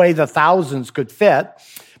there's no way the thousands could fit,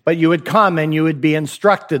 but you would come and you would be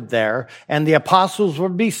instructed there, and the apostles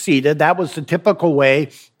would be seated. That was the typical way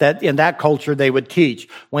that in that culture they would teach.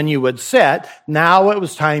 When you would sit, now it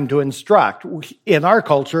was time to instruct. In our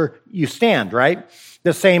culture, you stand, right?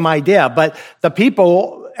 The same idea. But the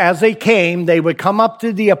people, as they came, they would come up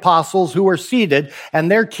to the apostles who were seated, and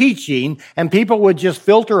they're teaching, and people would just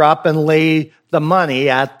filter up and lay the money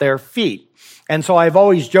at their feet. And so I've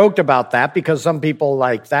always joked about that because some people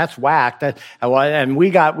like, that's whack. And we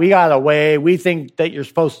got a way, we think that you're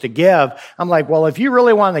supposed to give. I'm like, well, if you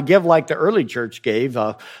really want to give like the early church gave,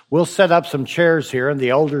 we'll set up some chairs here and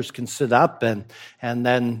the elders can sit up and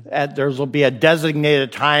then there'll be a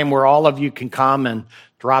designated time where all of you can come and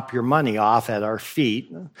drop your money off at our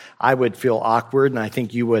feet. I would feel awkward, and I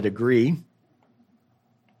think you would agree.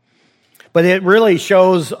 But it really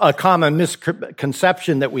shows a common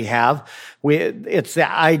misconception that we have. It's the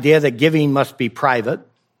idea that giving must be private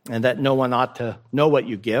and that no one ought to know what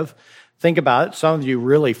you give. Think about it. Some of you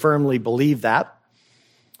really firmly believe that.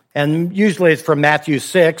 And usually it's from Matthew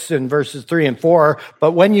 6 and verses 3 and 4.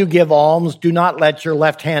 But when you give alms, do not let your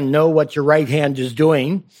left hand know what your right hand is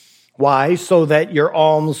doing. Why? So that your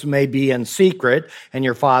alms may be in secret, and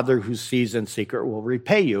your Father who sees in secret will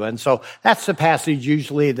repay you. And so that's the passage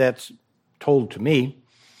usually that's told to me.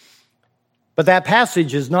 But that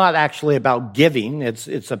passage is not actually about giving.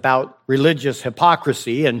 It's about religious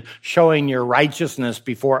hypocrisy and showing your righteousness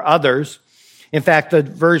before others. In fact, the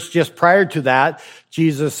verse just prior to that,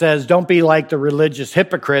 Jesus says, don't be like the religious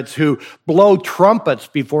hypocrites who blow trumpets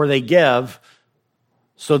before they give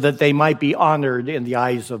so that they might be honored in the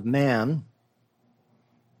eyes of man.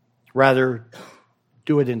 Rather,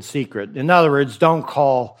 do it in secret. In other words, don't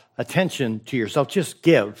call attention to yourself, just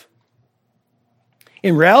give.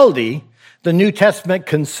 In reality, the New Testament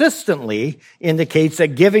consistently indicates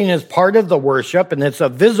that giving is part of the worship, and it's a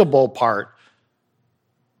visible part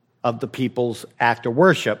of the people's act of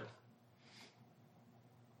worship.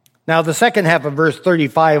 Now, the second half of verse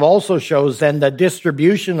 35 also shows then the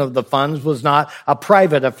distribution of the funds was not a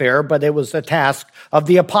private affair, but it was a task of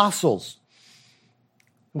the apostles.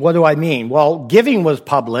 What do I mean? Well, giving was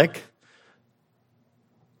public,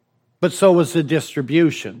 but so was the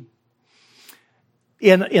distribution.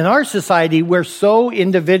 In our society, we're so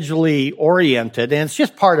individually oriented, and it's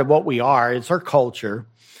just part of what we are, it's our culture,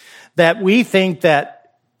 that we think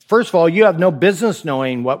that, first of all, you have no business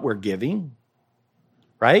knowing what we're giving,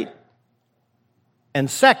 right? And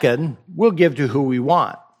second, we'll give to who we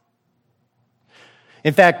want.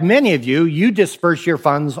 In fact, many of you disperse your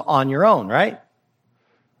funds on your own, right?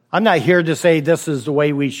 I'm not here to say this is the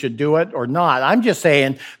way we should do it or not. I'm just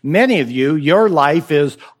saying many of you, your life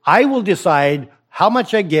is, I will decide how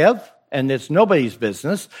much I give, and it's nobody's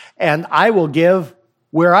business, and I will give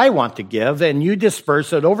where I want to give, and you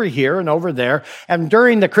disperse it over here and over there. And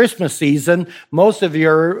during the Christmas season, most of you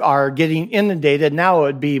are getting inundated. Now it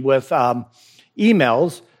would be with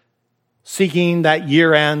emails seeking that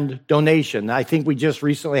year-end donation. I think we just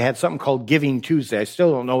recently had something called Giving Tuesday. I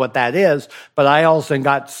still don't know what that is, but I also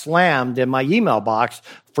got slammed in my email box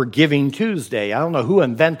for Giving Tuesday. I don't know who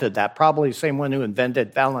invented that. Probably the same one who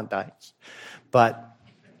invented Valentine's. But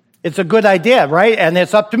it's a good idea, right? And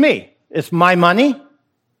it's up to me. It's my money.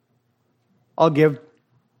 I'll give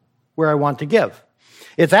where I want to give.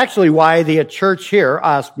 It's actually why the church here,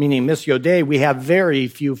 us, meaning Missio Dei, we have very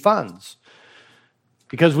few funds.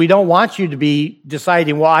 Because we don't want you to be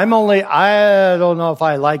deciding, well, I don't know if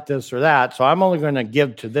I like this or that, so I'm only going to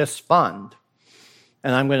give to this fund.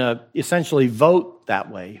 And I'm going to essentially vote that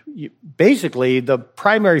way. Basically, the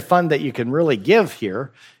primary fund that you can really give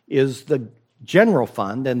here is the general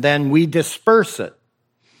fund, and then we disperse it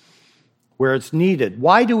where it's needed.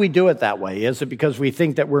 Why do we do it that way? Is it because we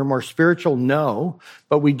think that we're more spiritual? No,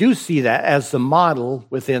 but we do see that as the model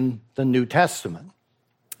within the New Testament.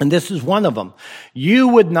 And this is one of them. You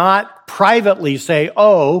would not privately say,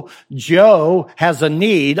 oh, Joe has a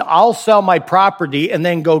need, I'll sell my property and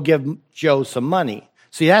then go give Joe some money.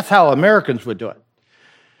 See, that's how Americans would do it.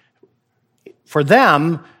 For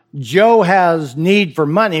them, Joe has need for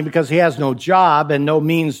money because he has no job and no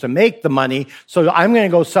means to make the money. So I'm going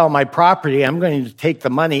to go sell my property. I'm going to take the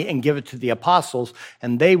money and give it to the apostles,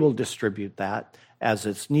 and they will distribute that as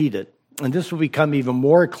it's needed. And this will become even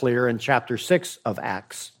more clear in chapter 6 of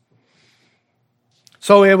Acts.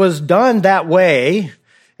 So it was done that way,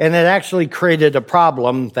 and it actually created a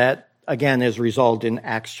problem that, again, is resolved in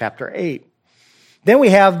Acts chapter 8. Then we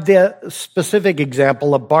have the specific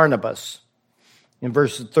example of Barnabas in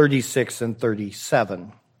verses 36 and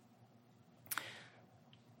 37.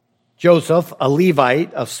 Joseph, a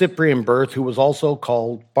Levite of Cyprian birth, who was also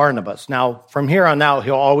called Barnabas. Now, from here on out,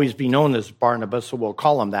 he'll always be known as Barnabas, so we'll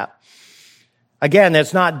call him that. Again,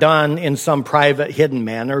 it's not done in some private, hidden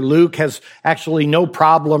manner. Luke has actually no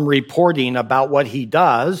problem reporting about what he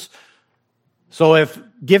does. So if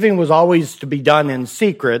giving was always to be done in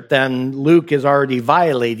secret, then Luke is already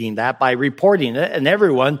violating that by reporting it, and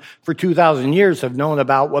everyone for 2,000 years have known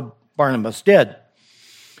about what Barnabas did.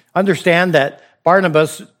 Understand that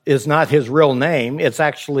Barnabas is not his real name. It's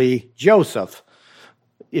actually Joseph.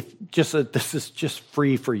 This is just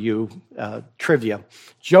free for you trivia.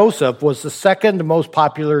 Joseph was the second most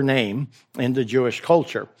popular name in the Jewish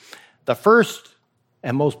culture. The first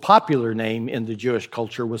and most popular name in the Jewish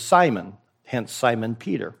culture was Simon, hence Simon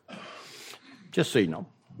Peter. Just so you know.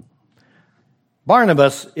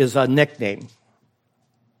 Barnabas is a nickname.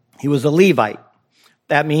 He was a Levite.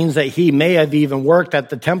 That means that he may have even worked at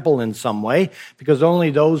the temple in some way, because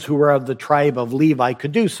only those who were of the tribe of Levi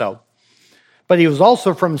could do so. But he was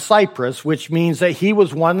also from Cyprus, which means that he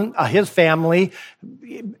was his family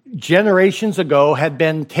generations ago had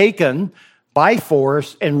been taken by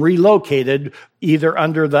force and relocated either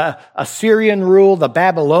under the Assyrian rule, the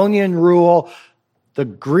Babylonian rule, the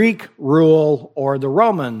Greek rule, or the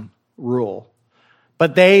Roman rule.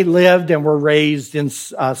 But they lived and were raised in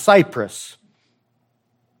Cyprus.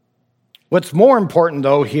 What's more important,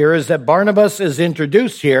 though, here is that Barnabas is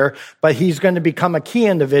introduced here, but he's going to become a key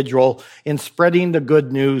individual in spreading the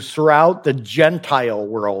good news throughout the Gentile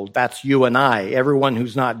world. That's you and I, everyone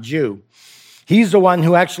who's not Jew. He's the one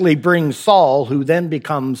who actually brings Saul, who then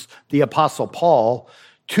becomes the Apostle Paul,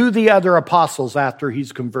 to the other apostles after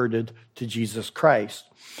he's converted to Jesus Christ.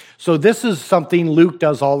 So this is something Luke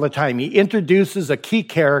does all the time. He introduces a key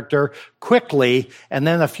character quickly, and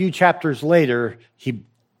then a few chapters later, he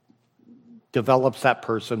develops that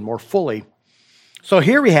person more fully. So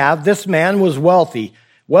here we have, this man was wealthy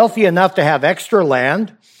enough to have extra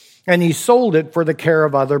land, and he sold it for the care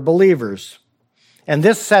of other believers. And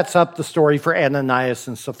this sets up the story for Ananias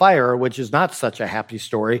and Sapphira, which is not such a happy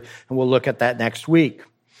story, and we'll look at that next week.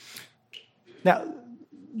 Now,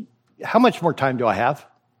 how much more time do I have?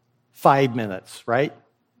 5 minutes, right?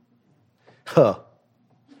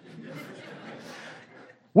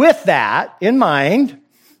 With that in mind,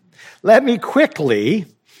 let me quickly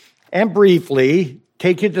and briefly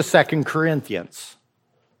take you to 2 Corinthians.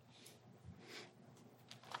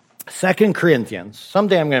 2 Corinthians.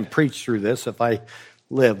 Someday I'm going to preach through this if I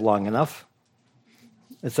live long enough.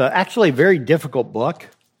 It's actually a very difficult book.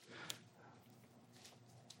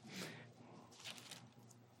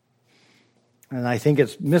 And I think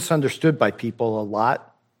it's misunderstood by people a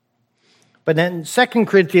lot. But then 2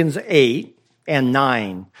 Corinthians 8 and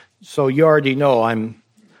 9. So you already know I'm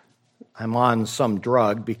on some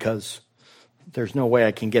drug because there's no way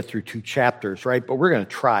I can get through 2 chapters, right? But we're going to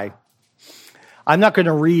try. I'm not going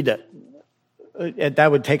to read it. That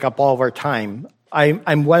would take up all of our time.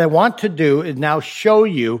 What I want to do is now show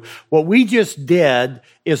you what we just did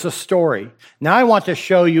is a story. Now I want to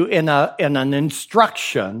show you in an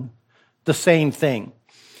instruction the same thing.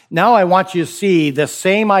 Now I want you to see the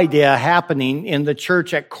same idea happening in the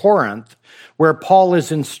church at Corinth, where Paul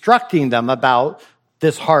is instructing them about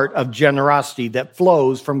this heart of generosity that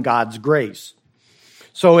flows from God's grace.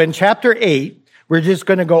 So in chapter 8, we're just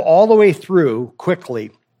going to go all the way through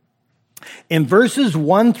quickly. In verses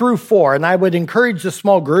 1 through 4, and I would encourage the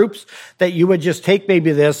small groups that you would just take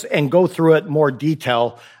maybe this and go through it in more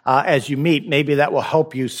detail as you meet. Maybe that will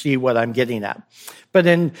help you see what I'm getting at. But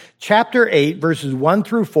in chapter 8, verses 1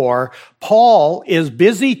 through 4, Paul is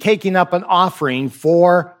busy taking up an offering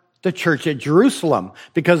for the church at Jerusalem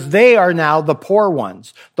because they are now the poor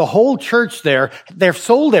ones. The whole church there, they've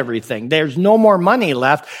sold everything. There's no more money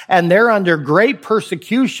left, and they're under great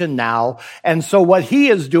persecution now. And so what he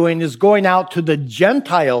is doing is going out to the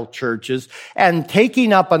Gentile churches and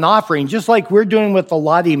taking up an offering, just like we're doing with the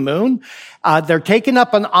Lottie Moon. They're taking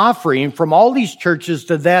up an offering from all these churches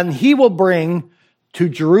to then he will bring to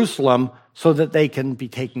Jerusalem so that they can be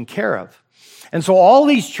taken care of. And so all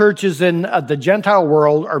these churches in the Gentile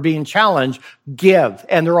world are being challenged, give.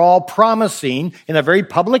 And they're all promising in a very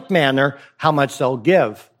public manner how much they'll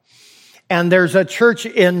give. And there's a church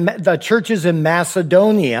the churches in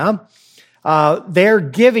Macedonia. They're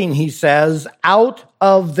giving, he says, out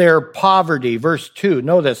of their poverty. Verse 2,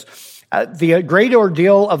 notice, the great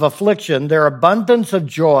ordeal of affliction, their abundance of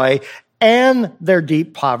joy, and their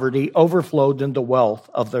deep poverty overflowed into wealth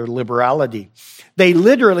of their liberality. They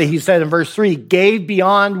literally, he said in verse 3, gave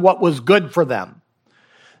beyond what was good for them.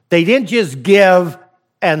 They didn't just give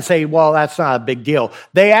and say, well, that's not a big deal.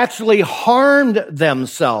 They actually harmed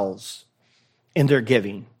themselves in their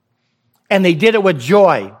giving. And they did it with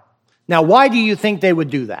joy. Now, why do you think they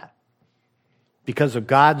would do that? Because of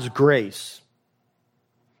God's grace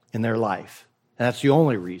in their life. And that's the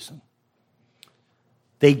only reason.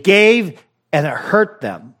 They gave, and it hurt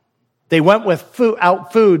them. They went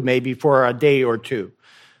without food maybe for a day or two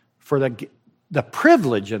for the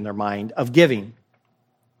privilege in their mind of giving.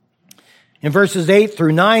 In verses 8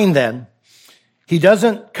 through 9 then, he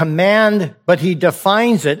doesn't command, but he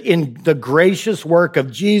defines it in the gracious work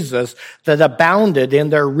of Jesus that abounded in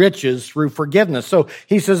their riches through forgiveness. So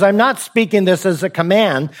he says, I'm not speaking this as a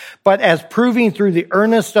command, but as proving through the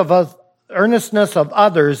earnestness of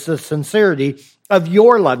others the sincerity of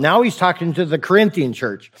your love. Now he's talking to the Corinthian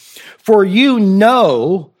church. For you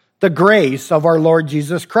know the grace of our Lord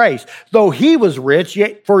Jesus Christ. Though he was rich,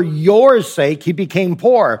 yet for your sake he became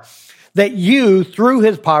poor, that you, through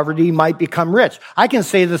his poverty, might become rich. I can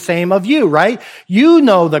say the same of you, right? You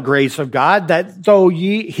know the grace of God, that though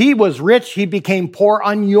he was rich, he became poor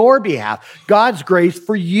on your behalf. God's grace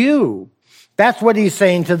for you. That's what he's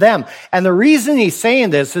saying to them. And the reason he's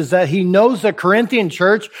saying this is that he knows the Corinthian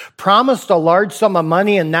church promised a large sum of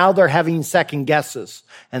money, and now they're having second guesses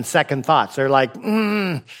and second thoughts. They're like,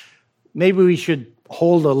 maybe we should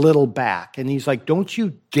hold a little back. And he's like, don't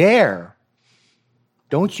you dare.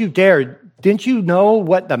 Don't you dare. Didn't you know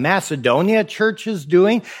what the Macedonia church is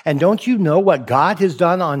doing? And don't you know what God has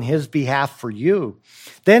done on his behalf for you?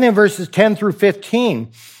 Then in verses 10 through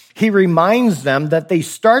 15, he reminds them that they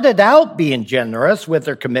started out being generous with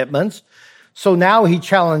their commitments. So now he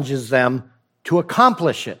challenges them to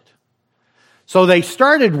accomplish it. So they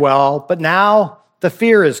started well, but now the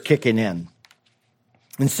fear is kicking in.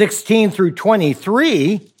 In 16 through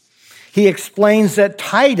 23, he explains that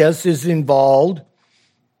Titus is involved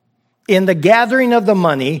in the gathering of the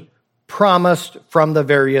money promised from the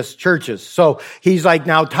various churches. So he's like,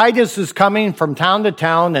 now Titus is coming from town to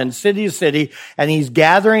town and city to city, and he's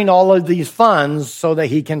gathering all of these funds so that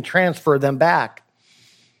he can transfer them back.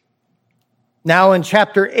 Now in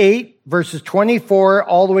chapter 8, verses 24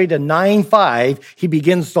 all the way to 9:5, he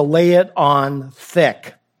begins to lay it on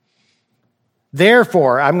thick.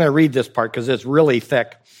 Therefore, I'm going to read this part because it's really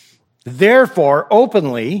thick. Therefore,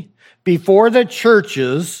 openly, before the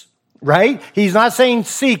churches, right? He's not saying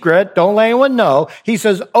secret, don't let anyone know. He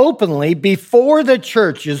says openly, before the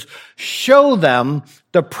churches, show them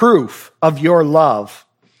the proof of your love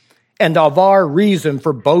and of our reason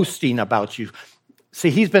for boasting about you. See,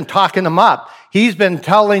 he's been talking them up. He's been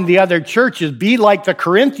telling the other churches, be like the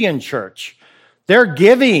Corinthian church. They're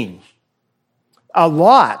giving a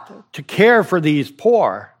lot to care for these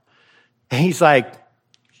poor. And he's like,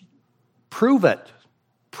 prove it.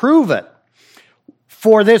 Prove it.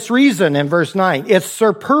 For this reason, in verse 9, it's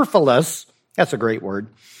superfluous, that's a great word,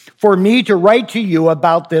 for me to write to you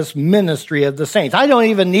about this ministry of the saints. I don't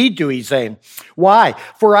even need to, he's saying. Why?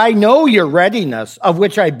 For I know your readiness, of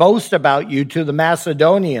which I boast about you to the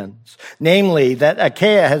Macedonians, namely that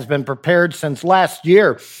Achaia has been prepared since last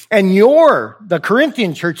year, and the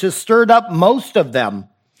Corinthian church, has stirred up most of them.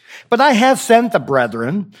 But I have sent the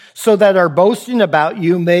brethren, so that our boasting about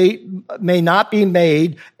you may not be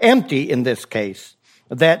made empty in this case,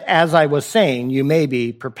 that, as I was saying, you may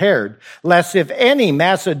be prepared, lest if any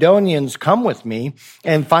Macedonians come with me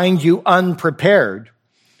and find you unprepared,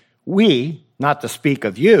 we, not to speak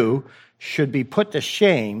of you, should be put to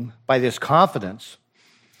shame by this confidence.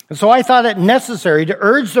 And so I thought it necessary to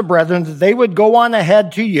urge the brethren that they would go on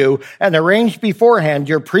ahead to you and arrange beforehand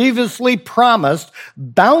your previously promised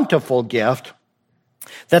bountiful gift,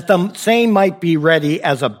 that the same might be ready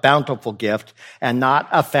as a bountiful gift and not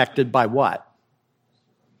affected by what?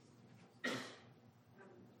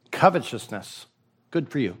 Covetousness. Good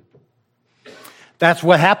for you. That's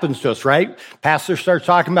what happens to us, right? Pastor starts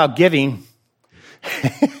talking about giving.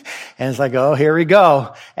 And it's like, oh, here we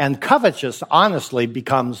go. And covetous, honestly,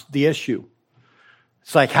 becomes the issue.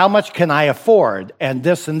 It's like, how much can I afford? And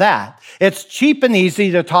this and that. It's cheap and easy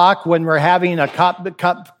to talk when we're having a cup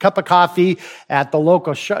of coffee at the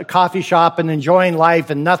local coffee shop and enjoying life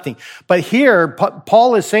and nothing. But here,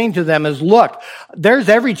 Paul is saying to them is, look, there's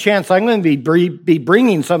every chance I'm going to be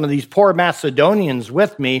bringing some of these poor Macedonians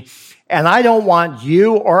with me, and I don't want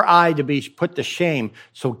you or I to be put to shame.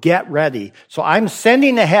 So get ready. So I'm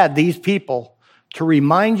sending ahead these people to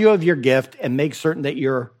remind you of your gift and make certain that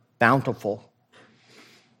you're bountiful.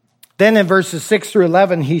 Then in verses 6 through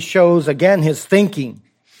 11, he shows again his thinking.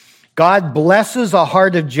 God blesses a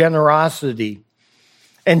heart of generosity.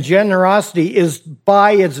 And generosity is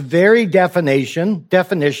by its very definition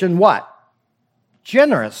what?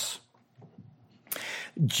 Generous.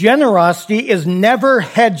 Generosity is never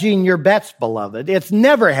hedging your bets, beloved. It's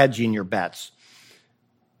never hedging your bets.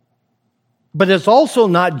 But it's also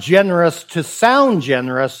not generous to sound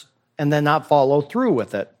generous and then not follow through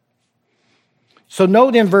with it. So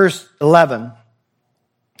note in verse 11,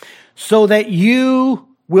 so that you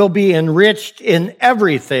will be enriched in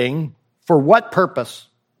everything. For what purpose?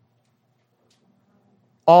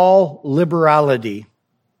 All liberality.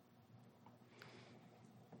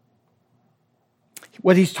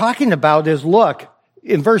 What he's talking about is, look,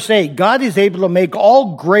 in verse 8, God is able to make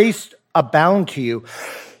all grace abound to you,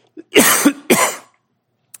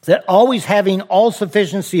 that always having all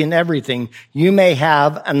sufficiency in everything, you may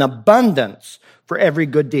have an abundance for every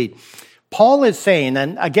good deed. Paul is saying,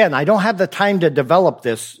 and again, I don't have the time to develop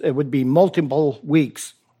this. It would be multiple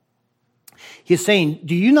weeks. He's saying,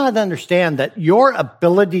 do you not understand that your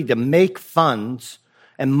ability to make funds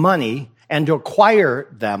and money and to acquire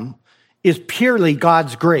them is purely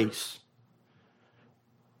God's grace?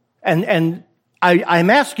 And I'm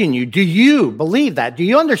asking you, do you believe that? Do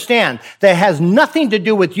you understand that it has nothing to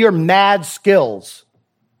do with your mad skills?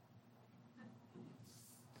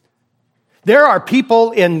 There are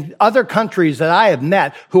people in other countries that I have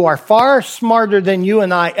met who are far smarter than you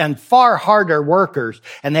and I and far harder workers,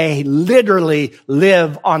 and they literally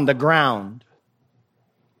live on the ground.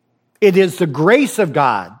 It is the grace of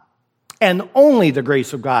God and only the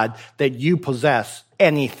grace of God that you possess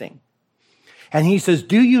anything. And he says,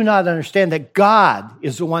 do you not understand that God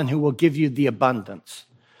is the one who will give you the abundance?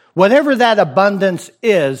 Whatever that abundance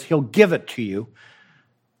is, he'll give it to you.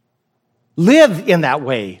 Live in that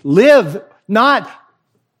way. Live not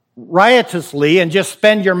riotously and just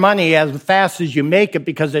spend your money as fast as you make it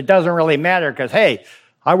because it doesn't really matter because, hey,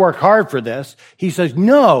 I work hard for this. He says,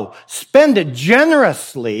 no, spend it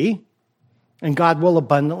generously and God will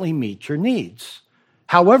abundantly meet your needs,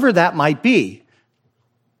 however that might be.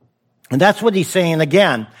 And that's what he's saying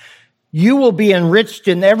again. You will be enriched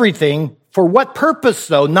in everything. For what purpose,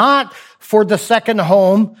 though? Not for the second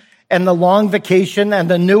home and the long vacation and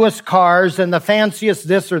the newest cars and the fanciest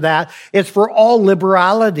this or that. It's for all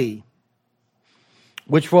liberality,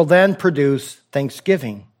 which will then produce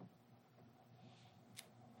thanksgiving.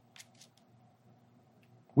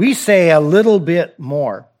 We say a little bit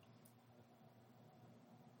more,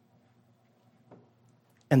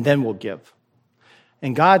 and then we'll give.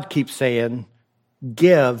 And God keeps saying,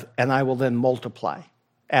 give, and I will then multiply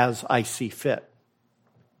as I see fit.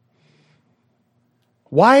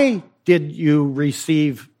 Why did you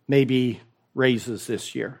receive maybe raises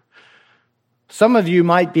this year? Some of you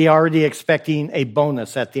might be already expecting a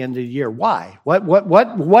bonus at the end of the year. Why?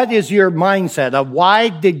 What is your mindset of why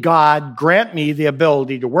did God grant me the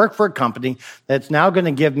ability to work for a company that's now going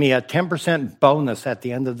to give me a 10% bonus at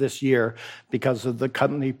the end of this year because of the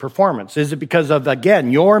company performance? Is it because of,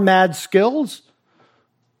 again, your mad skills?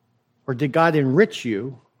 Or did God enrich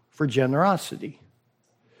you for generosity?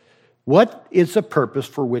 What is the purpose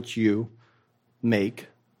for which you make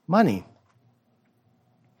money?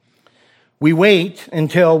 We wait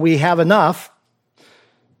until we have enough.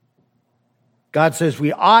 God says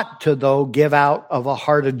we ought to, though, give out of a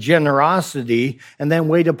heart of generosity and then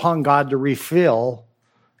wait upon God to refill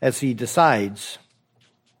as he decides.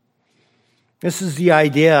 This is the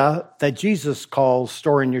idea that Jesus calls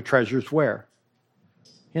storing your treasures where?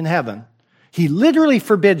 In heaven. He literally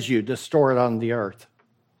forbids you to store it on the earth.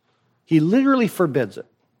 He literally forbids it.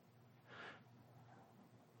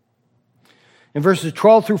 In verses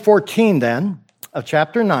 12 through 14, then, of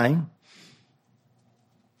chapter 9,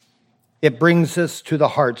 it brings us to the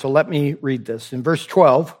heart. So let me read this. In verse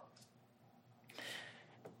 12,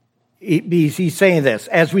 he's saying this: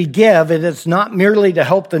 as we give, it is not merely to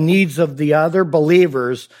help the needs of the other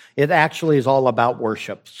believers, it actually is all about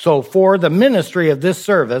worship. So for the ministry of this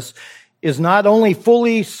service is not only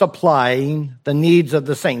fully supplying the needs of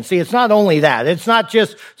the saints. See, it's not only that. It's not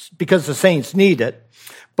just because the saints need it,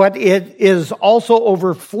 but it is also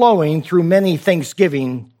overflowing through many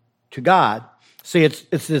thanksgiving to God. See, it's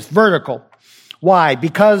this vertical. Why?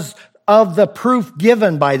 Because of the proof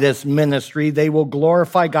given by this ministry, they will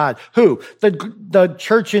glorify God. Who? The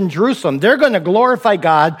church in Jerusalem. They're going to glorify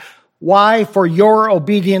God. Why? For your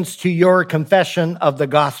obedience to your confession of the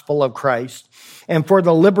gospel of Christ and for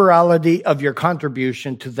the liberality of your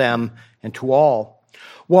contribution to them and to all.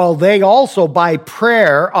 While they also, by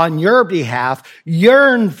prayer on your behalf,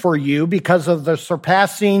 yearn for you because of the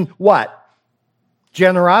surpassing what?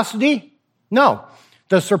 Generosity? No.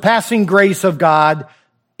 The surpassing grace of God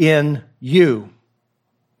in you.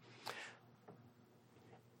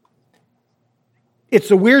 It's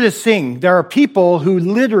the weirdest thing. There are people who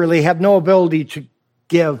literally have no ability to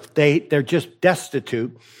give. They're just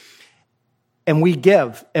destitute. And we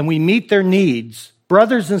give, and we meet their needs.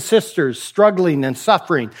 Brothers and sisters struggling and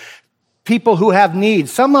suffering. People who have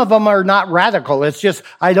needs. Some of them are not radical. It's just,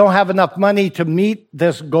 I don't have enough money to meet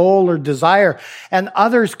this goal or desire. And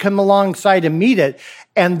others come alongside and meet it.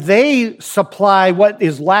 And they supply what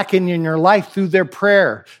is lacking in your life through their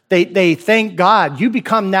prayer. They thank God. You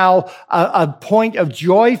become now a point of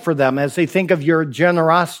joy for them as they think of your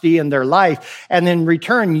generosity in their life. And in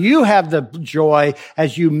return, you have the joy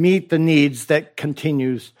as you meet the needs that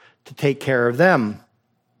continues to take care of them.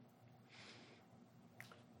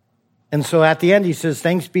 And so at the end, he says,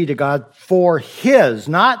 thanks be to God for his,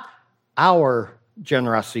 not our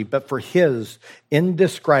generosity, but for his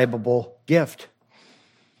indescribable gift.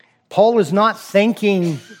 Paul is not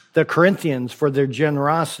thanking the Corinthians for their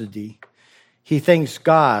generosity. He thanks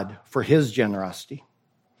God for his generosity.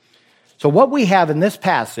 So what we have in this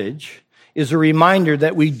passage is a reminder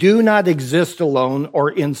that we do not exist alone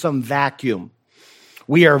or in some vacuum.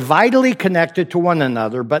 We are vitally connected to one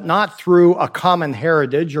another, but not through a common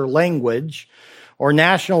heritage or language or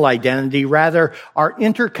national identity. Rather, our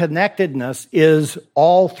interconnectedness is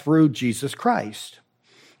all through Jesus Christ.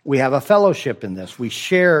 We have a fellowship in this. We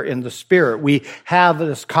share in the Spirit. We have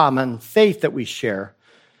this common faith that we share.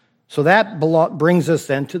 So that brings us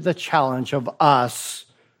then to the challenge of us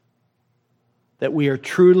that we are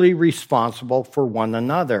truly responsible for one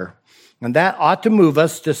another. And that ought to move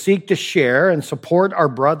us to seek to share and support our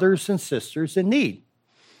brothers and sisters in need.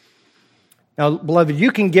 Now, beloved,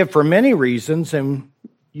 you can give for many reasons, and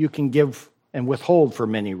you can give and withhold for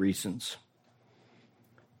many reasons.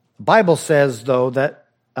 The Bible says, though, that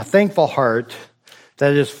A thankful heart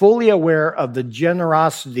that is fully aware of the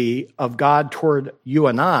generosity of God toward you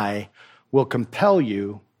and I will compel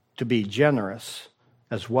you to be generous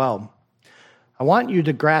as well. I want you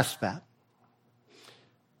to grasp that.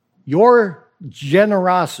 Your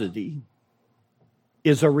generosity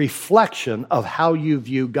is a reflection of how you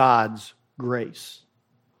view God's grace.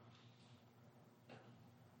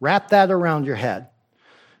 Wrap that around your head.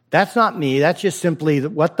 That's not me. That's just simply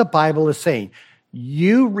what the Bible is saying.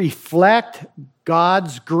 You reflect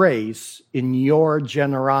God's grace in your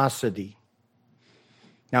generosity.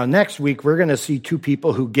 Now, next week, we're going to see two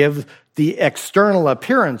people who give the external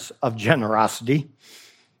appearance of generosity,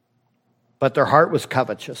 but their heart was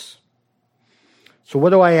covetous. So what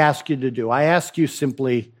do I ask you to do? I ask you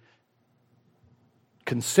simply,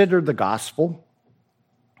 consider the gospel,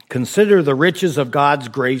 consider the riches of God's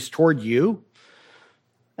grace toward you,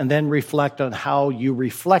 and then reflect on how you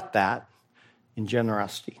reflect that in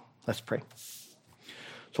generosity. Let's pray.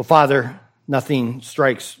 So, Father, nothing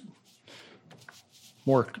strikes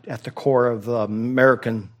more at the core of the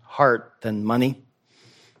American heart than money.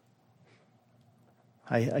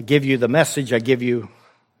 I give you the message, I give you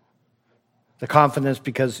the confidence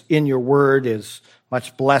because in your word is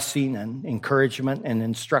much blessing and encouragement and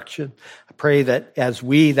instruction. I pray that as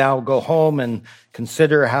we now go home and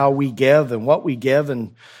consider how we give and what we give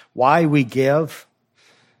and why we give,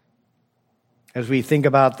 as we think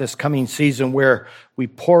about this coming season where we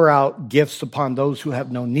pour out gifts upon those who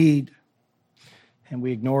have no need and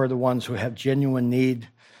we ignore the ones who have genuine need,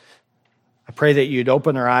 I pray that you'd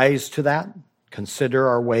open our eyes to that, consider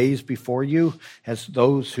our ways before you as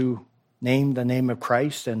those who name the name of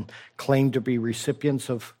Christ and claim to be recipients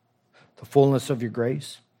of the fullness of your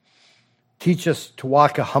grace. Teach us to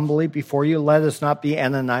walk humbly before you. Let us not be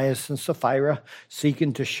Ananias and Sapphira,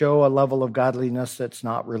 seeking to show a level of godliness that's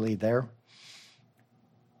not really there.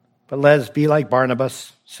 But let us be like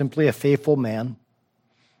Barnabas, simply a faithful man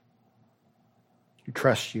who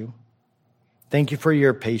trusts you. Thank you for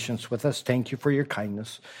your patience with us. Thank you for your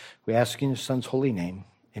kindness. We ask in your Son's holy name.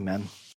 Amen.